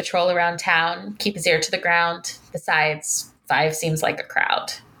to patrol around town, keep his ear to the ground. Besides, 5 seems like a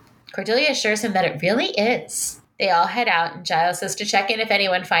crowd. Cordelia assures him that it really is. They all head out, and Giles says to check in if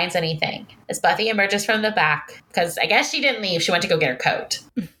anyone finds anything. As Buffy emerges from the back, because I guess she didn't leave, she went to go get her coat.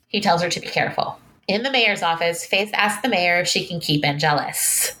 He tells her to be careful. In the mayor's office, Faith asks the mayor if she can keep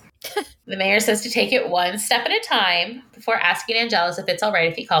Angelus. The mayor says to take it one step at a time before asking Angelus if it's all right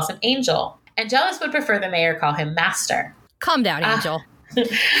if he calls him Angel. Angelus would prefer the mayor call him Master. Calm down, Angel.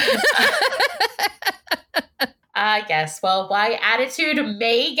 Yes. Well, why attitude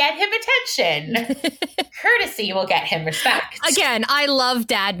may get him attention, courtesy will get him respect. Again, I love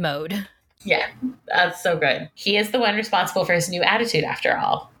dad mode. Yeah, that's so good. He is the one responsible for his new attitude, after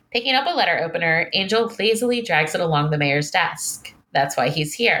all. Picking up a letter opener, Angel lazily drags it along the mayor's desk. That's why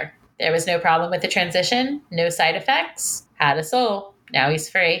he's here. There was no problem with the transition, no side effects, had a soul. Now he's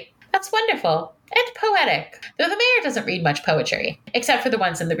free. That's wonderful. And poetic. Though the mayor doesn't read much poetry, except for the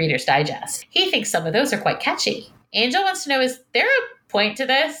ones in the Reader's Digest. He thinks some of those are quite catchy. Angel wants to know, is there a point to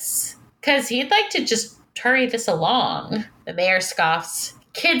this? Because he'd like to just hurry this along. The mayor scoffs.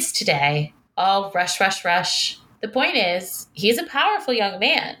 Kids today. All rush, rush, rush. The point is, he's a powerful young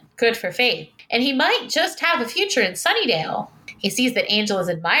man. Good for Faith. And he might just have a future in Sunnydale. He sees that Angel is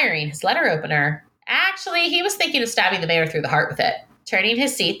admiring his letter opener. Actually, he was thinking of stabbing the mayor through the heart with it. Turning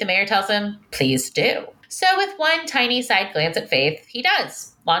his seat, the mayor tells him, please do. So with one tiny side glance at Faith, he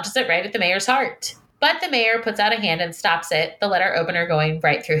does. Launches it right at the mayor's heart. But the mayor puts out a hand and stops it, the letter opener going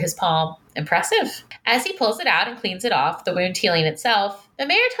right through his palm. Impressive. As he pulls it out and cleans it off, the wound healing itself, the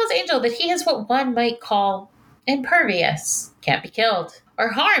mayor tells Angel that he is what one might call impervious. Can't be killed or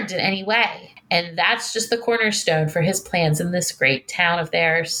harmed in any way. And that's just the cornerstone for his plans in this great town of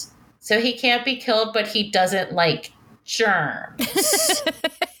theirs. So he can't be killed, but he doesn't like germs.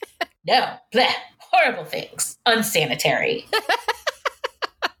 No. Blech. Horrible things. Unsanitary.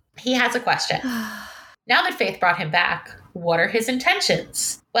 He has a question. Now that Faith brought him back, what are his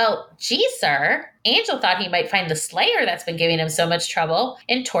intentions? Well, gee, sir, Angel thought he might find the Slayer that's been giving him so much trouble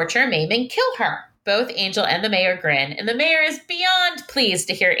and torture, maim, and kill her. Both Angel and the mayor grin, and the mayor is beyond pleased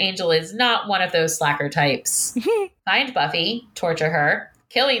to hear Angel is not one of those slacker types. Find Buffy, torture her.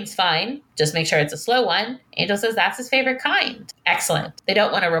 Killing's fine. Just make sure it's a slow one. Angel says that's his favorite kind. Excellent. They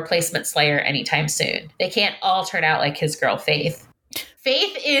don't want a replacement Slayer anytime soon. They can't all turn out like his girl, Faith.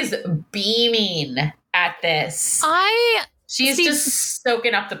 Faith is beaming at this. She's just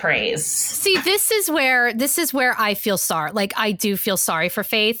soaking up the praise. See, this is where I feel sorry. Like, I do feel sorry for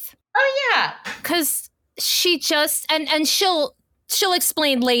Faith. Oh, yeah. Because she just, and she'll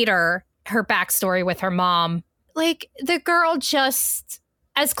explain later her backstory with her mom. Like, the girl just,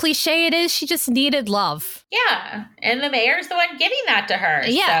 as cliche it is, she just needed love. Yeah. And the mayor's the one giving that to her.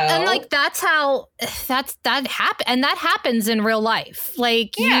 Yeah. So. And like, that happens. And that happens in real life.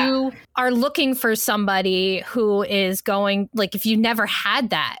 Like, you are looking for somebody who is going, like, if you never had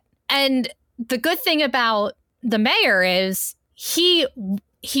that. And the good thing about the mayor is he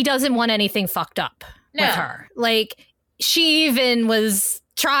doesn't want anything fucked up with her. Like, she even was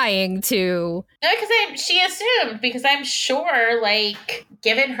trying to. No, because she assumed, because I'm sure, like,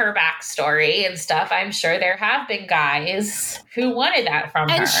 given her backstory and stuff, I'm sure there have been guys who wanted that from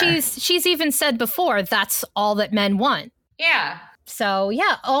her. And she's even said before, that's all that men want. Yeah. So,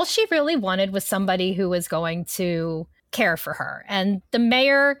 yeah, all she really wanted was somebody who was going to care for her. And the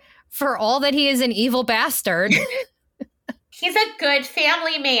mayor, for all that he is an evil bastard... He's a good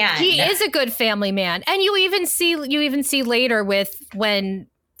family man. He is a good family man. And you even see later with when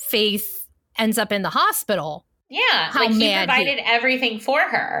Faith ends up in the hospital. Yeah. How like mad he provided everything for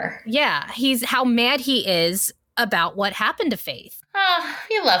her. Yeah. How mad he is about what happened to Faith. Oh,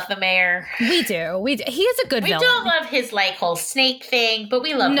 we love the mayor. We do. He is a good villain. We don't love his like whole snake thing, but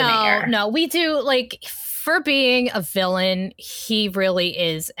we love the mayor. No, we do. Like, for being a villain, he really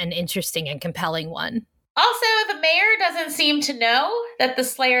is an interesting and compelling one. Also, the mayor doesn't seem to know that the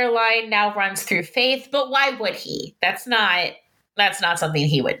Slayer line now runs through Faith, but why would he? That's not something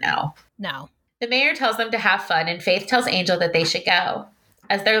he would know. No. The mayor tells them to have fun, and Faith tells Angel that they should go.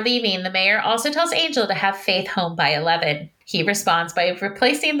 As they're leaving, the mayor also tells Angel to have Faith home by 11. He responds by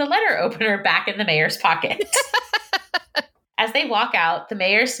replacing the letter opener back in the mayor's pocket. As they walk out, the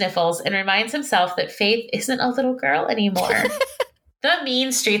mayor sniffles and reminds himself that Faith isn't a little girl anymore. The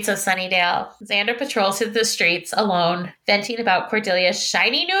mean streets of Sunnydale. Xander patrols through the streets alone, venting about Cordelia's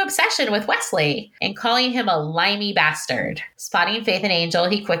shiny new obsession with Wesley and calling him a limey bastard. Spotting Faith and Angel,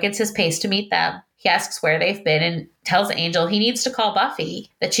 he quickens his pace to meet them. He asks where they've been and tells Angel he needs to call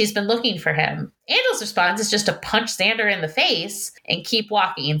Buffy, that she's been looking for him. Angel's response is just to punch Xander in the face and keep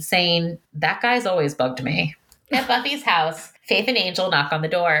walking, saying, "That guy's always bugged me." At Buffy's house, Faith and Angel knock on the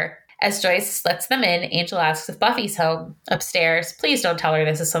door. As Joyce lets them in, Angel asks if Buffy's home. Upstairs, please don't tell her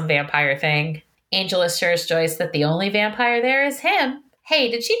this is some vampire thing. Angel assures Joyce that the only vampire there is him. Hey,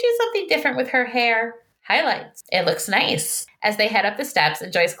 did she do something different with her hair? Highlights. It looks nice. As they head up the steps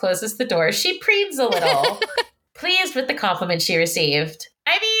and Joyce closes the door, she preens a little, pleased with the compliment she received.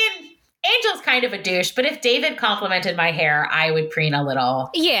 I mean, Angel's kind of a douche, but if David complimented my hair, I would preen a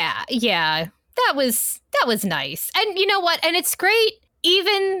little. Yeah. That was nice. And you know what? And it's great.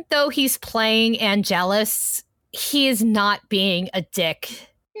 Even though he's playing Angelus, he is not being a dick.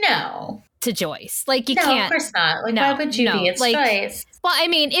 No. To Joyce. Like, you can't. No, of course not. Like, why would you be? It's Joyce. Well, I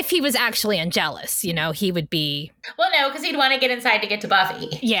mean, if he was actually Angelus, he would be. Well, no, because he'd want to get inside to get to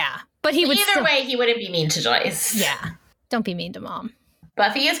Buffy. Yeah. But he would. Either way, he wouldn't be mean to Joyce. Yeah. Don't be mean to Mom.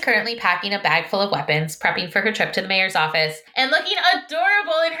 Buffy is currently packing a bag full of weapons, prepping for her trip to the mayor's office, and looking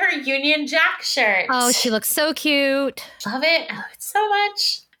adorable in her Union Jack shirt. Oh, she looks so cute. Love it. I love it so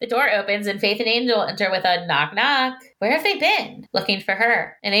much. The door opens and Faith and Angel enter with a knock knock. Where have they been? Looking for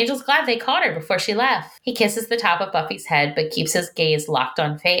her. And Angel's glad they caught her before she left. He kisses the top of Buffy's head, but keeps his gaze locked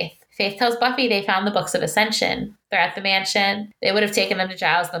on Faith. Faith tells Buffy they found the Books of Ascension. They're at the mansion. They would have taken them to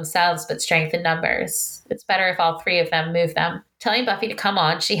Giles themselves, but strength in numbers. It's better if all three of them move them. Telling Buffy to come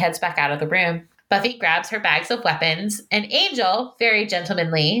on, she heads back out of the room. Buffy grabs her bags of weapons, and Angel, very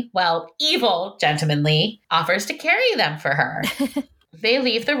gentlemanly, evil gentlemanly, offers to carry them for her. They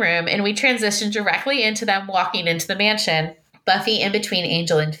leave the room, and we transition directly into them walking into the mansion. Buffy in between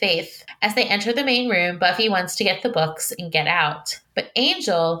Angel and Faith. As they enter the main room, Buffy wants to get the books and get out. But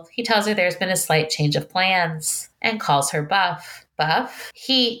Angel, he tells her there's been a slight change of plans and calls her Buff. Buff?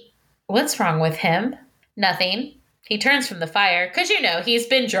 What's wrong with him? Nothing. He turns from the fire, because he's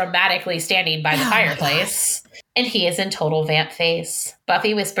been dramatically standing by the fireplace. And he is in total vamp face.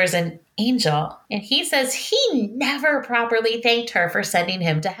 Buffy whispers an Angel, and he says he never properly thanked her for sending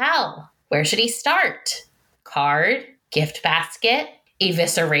him to hell. Where should he start? Card? Gift basket?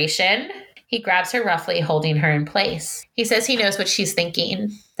 Evisceration? He grabs her roughly, holding her in place. He says he knows what she's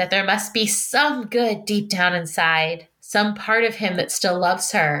thinking, that there must be some good deep down inside, some part of him that still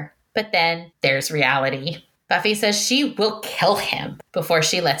loves her. But then there's reality. Buffy says she will kill him before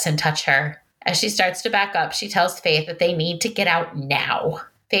she lets him touch her. As she starts to back up, she tells Faith that they need to get out now.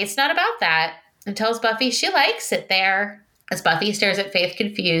 Faith's not about that and tells Buffy she likes it there. As Buffy stares at Faith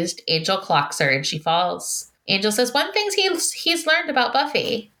confused, Angel clocks her and she falls. Angel says one thing he's learned about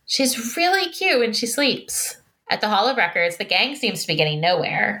Buffy. She's really cute when she sleeps. At the Hall of Records, the gang seems to be getting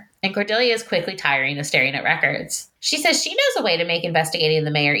nowhere, and Cordelia is quickly tiring of staring at records. She says she knows a way to make investigating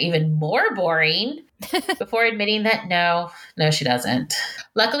the mayor even more boring, before admitting that no, she doesn't.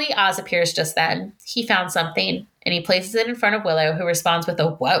 Luckily, Oz appears just then. He found something, and he places it in front of Willow, who responds with a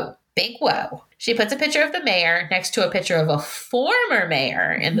whoa. Big whoa. She puts a picture of the mayor next to a picture of a former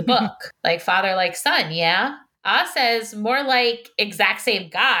mayor in the book. Like father, like son, yeah? Oz says more like exact same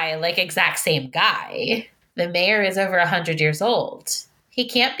guy, like exact same guy. The mayor is over 100 years old. He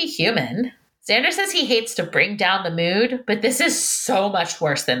can't be human. Xander says he hates to bring down the mood, but this is so much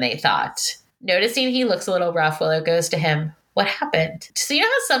worse than they thought. Noticing he looks a little rough, Willow goes to him. What happened? So you know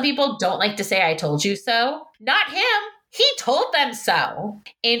how some people don't like to say I told you so? Not him. He told them so.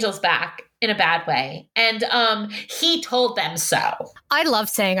 Angel's back in a bad way. And he told them so. I love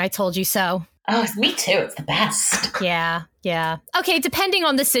saying I told you so. Oh, me too. It's the best. Yeah. Okay, depending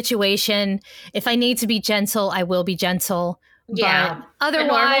on the situation, if I need to be gentle, I will be gentle. Yeah. But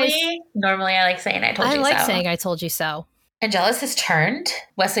otherwise, normally I like saying I told you so. I like saying I told you so. Angelus has turned.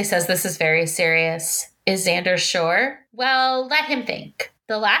 Wesley says this is very serious. Is Xander sure? Well, let him think.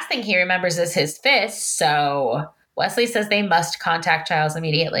 The last thing he remembers is his fist, so Wesley says they must contact Giles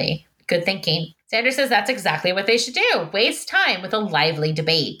immediately. Good thinking. Xander says that's exactly what they should do. Waste time with a lively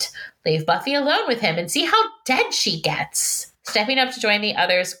debate. Leave Buffy alone with him and see how dead she gets. Stepping up to join the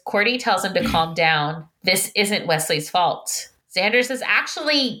others, Cordy tells him to calm down. This isn't Wesley's fault. Xander says,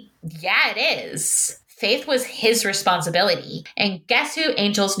 actually, yeah, it is. Faith was his responsibility. And guess who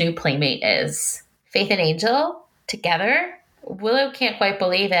Angel's new playmate is? Faith and Angel? Together? Willow can't quite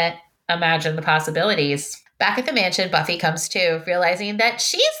believe it. Imagine the possibilities. Back at the mansion, Buffy comes to, realizing that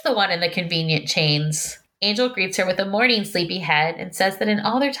she's the one in the convenient chains. Angel greets her with a morning sleepyhead and says that in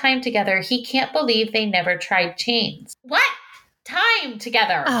all their time together, he can't believe they never tried chains. What? Time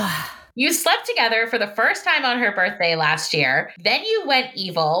together? You slept together for the first time on her birthday last year. Then you went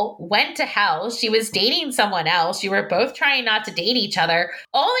evil, went to hell. She was dating someone else. You were both trying not to date each other.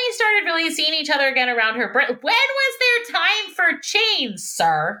 Only started really seeing each other again around her birthday. When was there time for chains,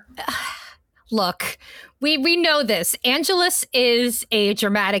 sir? Look, we know this. Angelus is a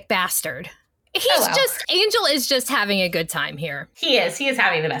dramatic bastard. Angel is just having a good time here. He is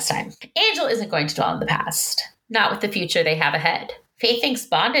having the best time. Angel isn't going to dwell on the past. Not with the future they have ahead. Faith thinks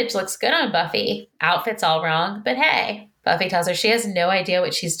bondage looks good on Buffy. Outfit's all wrong, but hey. Buffy tells her she has no idea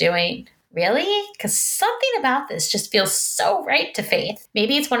what she's doing. Really? Because something about this just feels so right to Faith.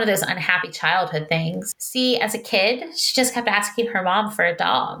 Maybe it's one of those unhappy childhood things. See, as a kid, she just kept asking her mom for a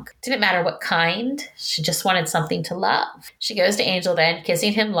dog. Didn't matter what kind. She just wanted something to love. She goes to Angel then,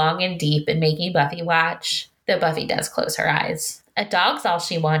 kissing him long and deep and making Buffy watch. Though Buffy does close her eyes. A dog's all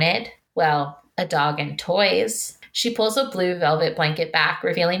she wanted. Well, a dog and toys. She pulls a blue velvet blanket back,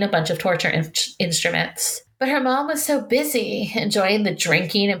 revealing a bunch of torture instruments. But her mom was so busy enjoying the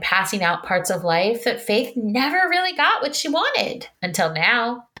drinking and passing out parts of life that Faith never really got what she wanted. Until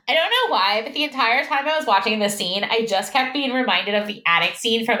now. I don't know why, but the entire time I was watching this scene, I just kept being reminded of the attic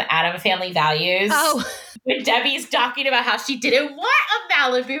scene from Adam Family Values. Oh. When Debbie's talking about how she didn't want a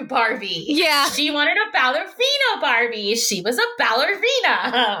Malibu Barbie. Yeah. She wanted a ballerina Barbie. She was a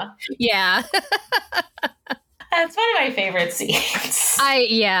ballerina. Yeah. That's one of my favorite scenes.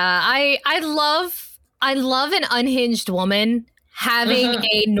 I love an unhinged woman having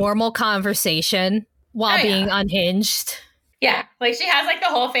a normal conversation while being unhinged. Yeah, like she has like the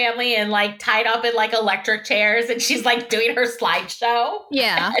whole family and like tied up in like electric chairs and she's like doing her slideshow.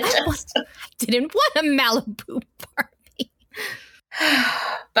 Yeah. I didn't want a Malibu Barbie.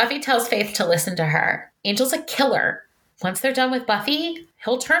 Buffy tells Faith to listen to her. Angel's a killer. Once they're done with Buffy,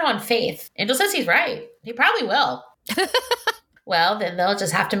 he'll turn on Faith. Angel says he's right. He probably will. Well, then they'll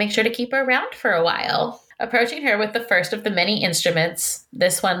just have to make sure to keep her around for a while. Approaching her with the first of the many instruments,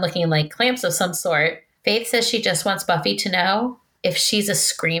 this one looking like clamps of some sort, Faith says she just wants Buffy to know if she's a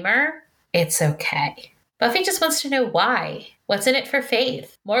screamer, it's okay. Buffy just wants to know why. What's in it for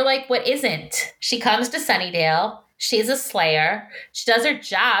Faith? More like what isn't. She comes to Sunnydale. She's a slayer. She does her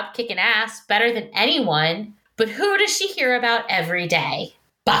job kicking ass better than anyone. But who does she hear about every day?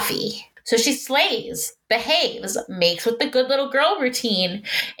 Buffy. So she slays, behaves, makes with the good little girl routine.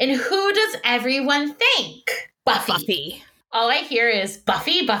 And who does everyone think? Buffy. All I hear is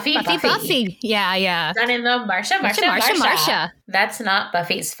Buffy. Yeah. Done in the Marsha. That's not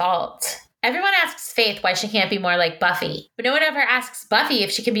Buffy's fault. Everyone asks Faith why she can't be more like Buffy. But no one ever asks Buffy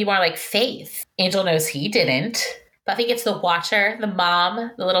if she can be more like Faith. Angel knows he didn't. Buffy gets the Watcher, the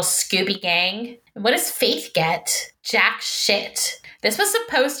mom, the little Scooby gang. And what does Faith get? Jack shit. This was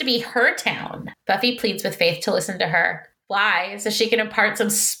supposed to be her town. Buffy pleads with Faith to listen to her. Why? So she can impart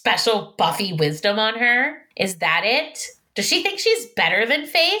some special Buffy wisdom on her? Is that it? Does she think she's better than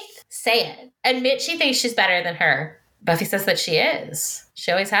Faith? Say it. Admit she thinks she's better than her. Buffy says that she is.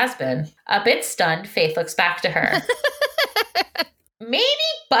 She always has been. A bit stunned, Faith looks back to her. Maybe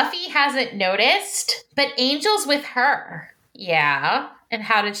Buffy hasn't noticed, but Angel's with her. Yeah. And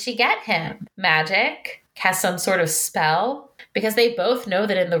how did she get him? Magic? Cast some sort of spell? Because they both know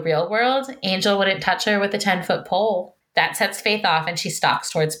that in the real world, Angel wouldn't touch her with a 10-foot pole. That sets Faith off and she stalks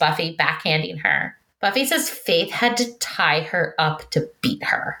towards Buffy, backhanding her. Buffy says Faith had to tie her up to beat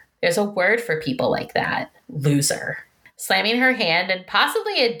her. There's a word for people like that. Loser. Slamming her hand and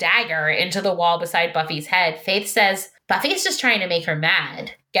possibly a dagger into the wall beside Buffy's head, Faith says Buffy's just trying to make her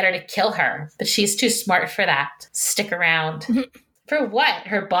mad. Get her to kill her. But she's too smart for that. Stick around. For what?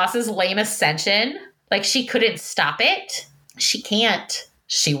 Her boss's lame ascension? Like she couldn't stop it? She can't.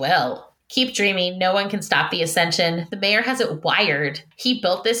 She will. Keep dreaming. No one can stop the ascension. The mayor has it wired. He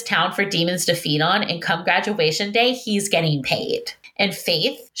built this town for demons to feed on, and come graduation day, he's getting paid. And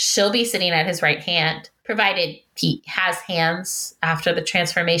Faith, she'll be sitting at his right hand, provided he has hands after the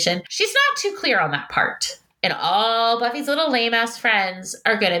transformation. She's not too clear on that part. And all Buffy's little lame-ass friends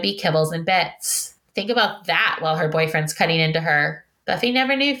are going to be kibbles and bits. Think about that while her boyfriend's cutting into her. Buffy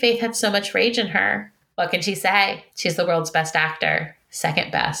never knew Faith had so much rage in her. What can she say? She's the world's best actor.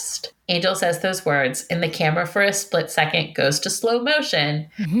 Second best. Angel says those words, and the camera for a split second goes to slow motion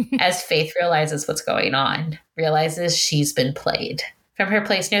as Faith realizes what's going on. Realizes she's been played. From her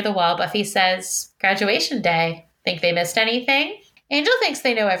place near the wall, Buffy says, graduation day. Think they missed anything? Angel thinks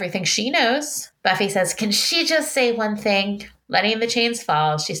they know everything she knows. Buffy says, can she just say one thing? Letting the chains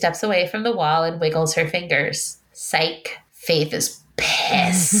fall, she steps away from the wall and wiggles her fingers. Psych. Faith is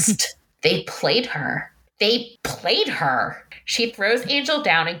pissed. They played her. They played her. She throws Angel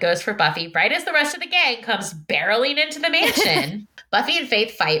down and goes for Buffy right as the rest of the gang comes barreling into the mansion. Buffy and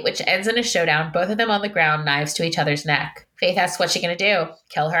Faith fight, which ends in a showdown, both of them on the ground, knives to each other's neck. Faith asks what's she going to do?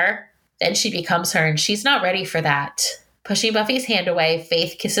 Kill her? Then she becomes her, and she's not ready for that. Pushing Buffy's hand away,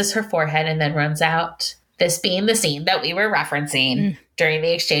 Faith kisses her forehead and then runs out. This being the scene that we were referencing during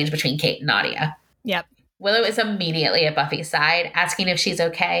the exchange between Kate and Nadia. Yep. Willow is immediately at Buffy's side, asking if she's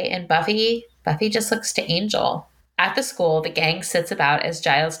okay, and Buffy just looks to Angel. At the school, the gang sits about as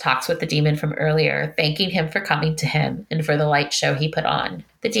Giles talks with the demon from earlier, thanking him for coming to him and for the light show he put on.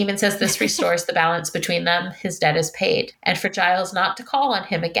 The demon says this restores the balance between them, his debt is paid, and for Giles not to call on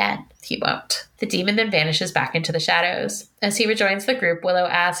him again. He won't. The demon then vanishes back into the shadows. As he rejoins the group, Willow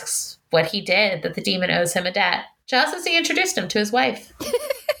asks what he did that the demon owes him a debt. Giles says he introduced him to his wife.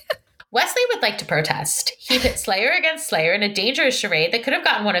 Wesley would like to protest. He pit Slayer against Slayer in a dangerous charade that could have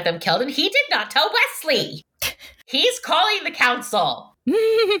gotten one of them killed, and he did not tell Wesley. He's calling the council.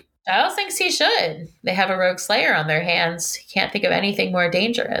 Giles thinks he should. They have a rogue Slayer on their hands. He can't think of anything more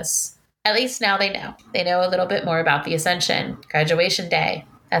dangerous. At least now they know. They know a little bit more about the Ascension. Graduation day.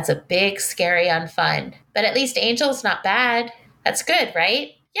 That's a big, scary unfun. But at least Angel's not bad. That's good,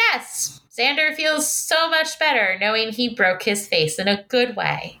 right? Yes. Xander feels so much better knowing he broke his face in a good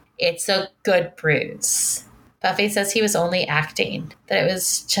way. It's a good bruise. Buffy says he was only acting, that it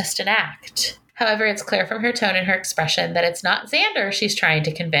was just an act. However, it's clear from her tone and her expression that it's not Xander she's trying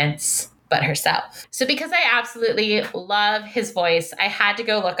to convince, but herself. So because I absolutely love his voice, I had to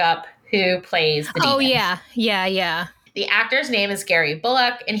go look up who plays the demon. Oh, yeah. The actor's name is Gary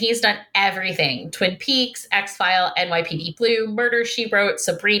Bullock, and he's done everything. Twin Peaks, X-File, NYPD Blue, Murder, She Wrote,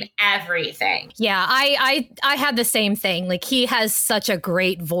 Sabrina, everything. Yeah, I had the same thing. Like, he has such a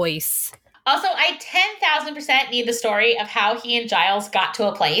great voice. Also, I 10,000% need the story of how he and Giles got to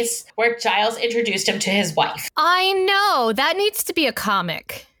a place where Giles introduced him to his wife. I know. That needs to be a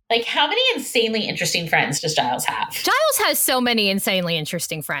comic. Like, how many insanely interesting friends does Giles have? Giles has so many insanely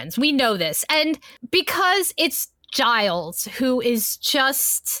interesting friends. We know this. And because it's Giles, who is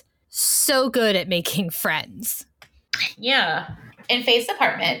just so good at making friends. Yeah. In Faith's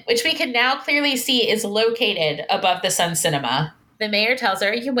apartment, which we can now clearly see is located above the Sun Cinema, the mayor tells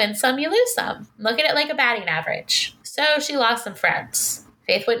her, you win some, you lose some. Look at it like a batting average. So she lost some friends.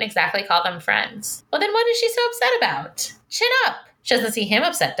 Faith wouldn't exactly call them friends. Well, then what is she so upset about? Chin up. She doesn't see him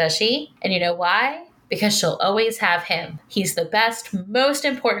upset, does she? And you know why? Because she'll always have him. He's the best, most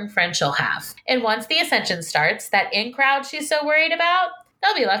important friend she'll have. And once the Ascension starts, that in crowd she's so worried about,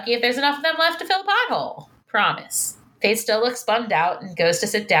 they'll be lucky if there's enough of them left to fill the pothole. Promise. Faith still looks bummed out and goes to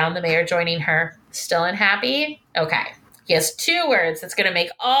sit down, the mayor joining her. Still unhappy? Okay. He has 2 words that's going to make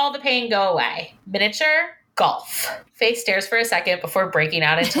all the pain go away. Miniature, golf. Faith stares for a second before breaking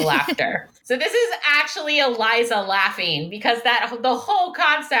out into laughter. So this is actually Eliza laughing because the whole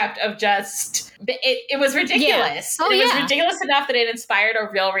concept of just, it was ridiculous. Yeah. Oh, it was ridiculous enough that it inspired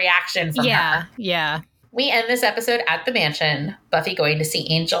a real reaction from her. Yeah. We end this episode at the mansion, Buffy going to see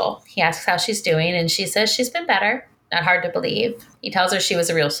Angel. He asks how she's doing, and she says she's been better. Not hard to believe. He tells her she was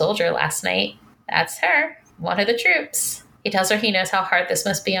a real soldier last night. That's her. One of the troops. He tells her he knows how hard this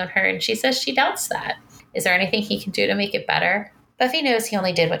must be on her, and she says she doubts that. Is there anything he can do to make it better? Buffy knows he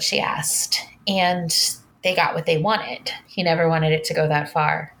only did what she asked, and they got what they wanted. He never wanted it to go that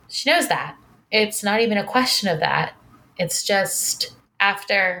far. She knows that. It's not even a question of that. It's just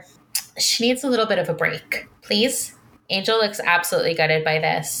after she needs a little bit of a break. Please? Angel looks absolutely gutted by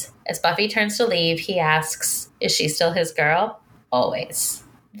this. As Buffy turns to leave, he asks, is she still his girl? Always.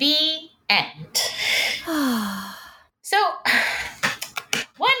 The end. So,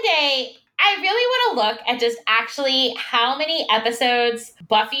 one day, I really want to look at just actually how many episodes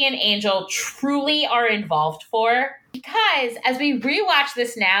Buffy and Angel truly are involved for. Because as we rewatch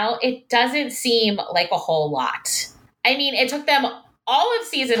this now, it doesn't seem like a whole lot. I mean, it took them all of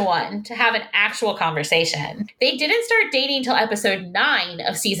season 1 to have an actual conversation. They didn't start dating till episode 9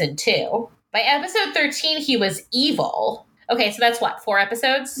 of season 2. By episode 13, he was evil. Okay, so that's what, 4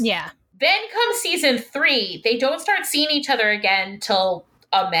 episodes? Yeah. Then comes season 3. They don't start seeing each other again till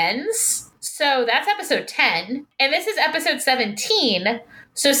Amends. So that's episode 10. And this is episode 17.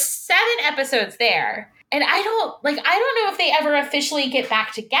 So 7 episodes there. And I don't know if they ever officially get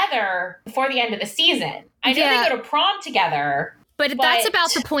back together before the end of the season. I know they go to prom together. But that's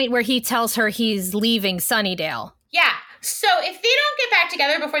about the point where he tells her he's leaving Sunnydale. Yeah. So if they don't get back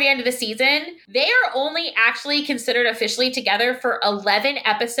together before the end of the season, they are only actually considered officially together for 11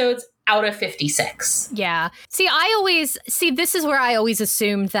 episodes out of 56. Yeah. This is where I always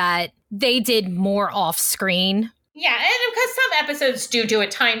assumed that they did more off screen Yeah, and because some episodes do a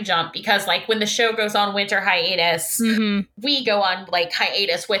time jump, because like when the show goes on winter hiatus, we go on like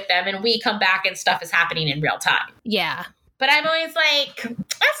hiatus with them and we come back and stuff is happening in real time. Yeah. But I'm always like,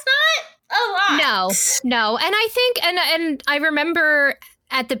 that's not a lot. No. And I think, and I remember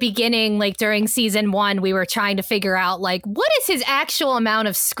at the beginning, like during season 1, we were trying to figure out like, what is his actual amount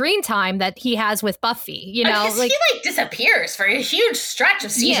of screen time that he has with Buffy? You know, like he like disappears for a huge stretch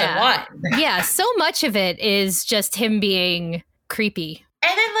of season 1. Yeah, so much of it is just him being creepy.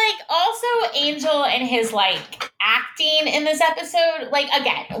 And then like also Angel and his like acting in this episode, like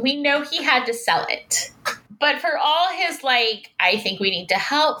again, we know he had to sell it. But for all his, like, I think we need to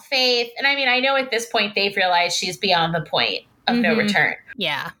help Faith. And I mean, I know at this point they've realized she's beyond the point of no return.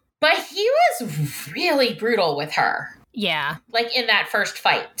 Yeah. But he was really brutal with her. Yeah. Like in that first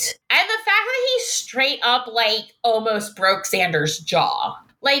fight. And the fact that he straight up, like, almost broke Xander's jaw.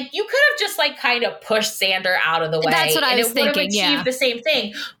 Like, you could have just, like, kind of pushed Xander out of the way. That's what I was thinking, and it would have achieved the same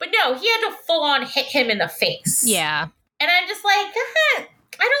thing. But no, he had to full on hit him in the face. Yeah. And I'm just like, I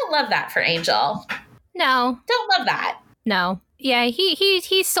don't love that for Angel. No. Don't love that. No. Yeah,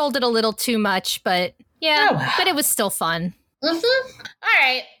 he sold it a little too much, but yeah, but it was still fun. All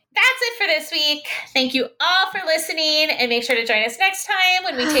right. That's it for this week. Thank you all for listening, and make sure to join us next time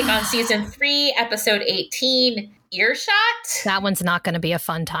when we take on season 3, episode 18, Earshot. That one's not going to be a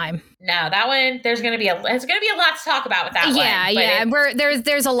fun time. No, that one there's going to be a lot to talk about with that one. Yeah, and there's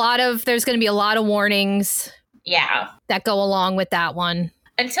going to be a lot of warnings. Yeah, that go along with that one.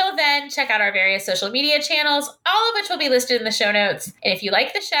 Until then, check out our various social media channels, all of which will be listed in the show notes. And if you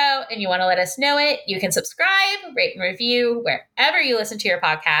like the show and you want to let us know it, you can subscribe, rate, and review wherever you listen to your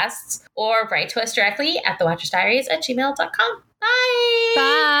podcasts, or write to us directly at thewatchersdiaries@gmail.com. Bye!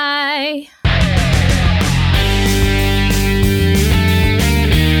 Bye!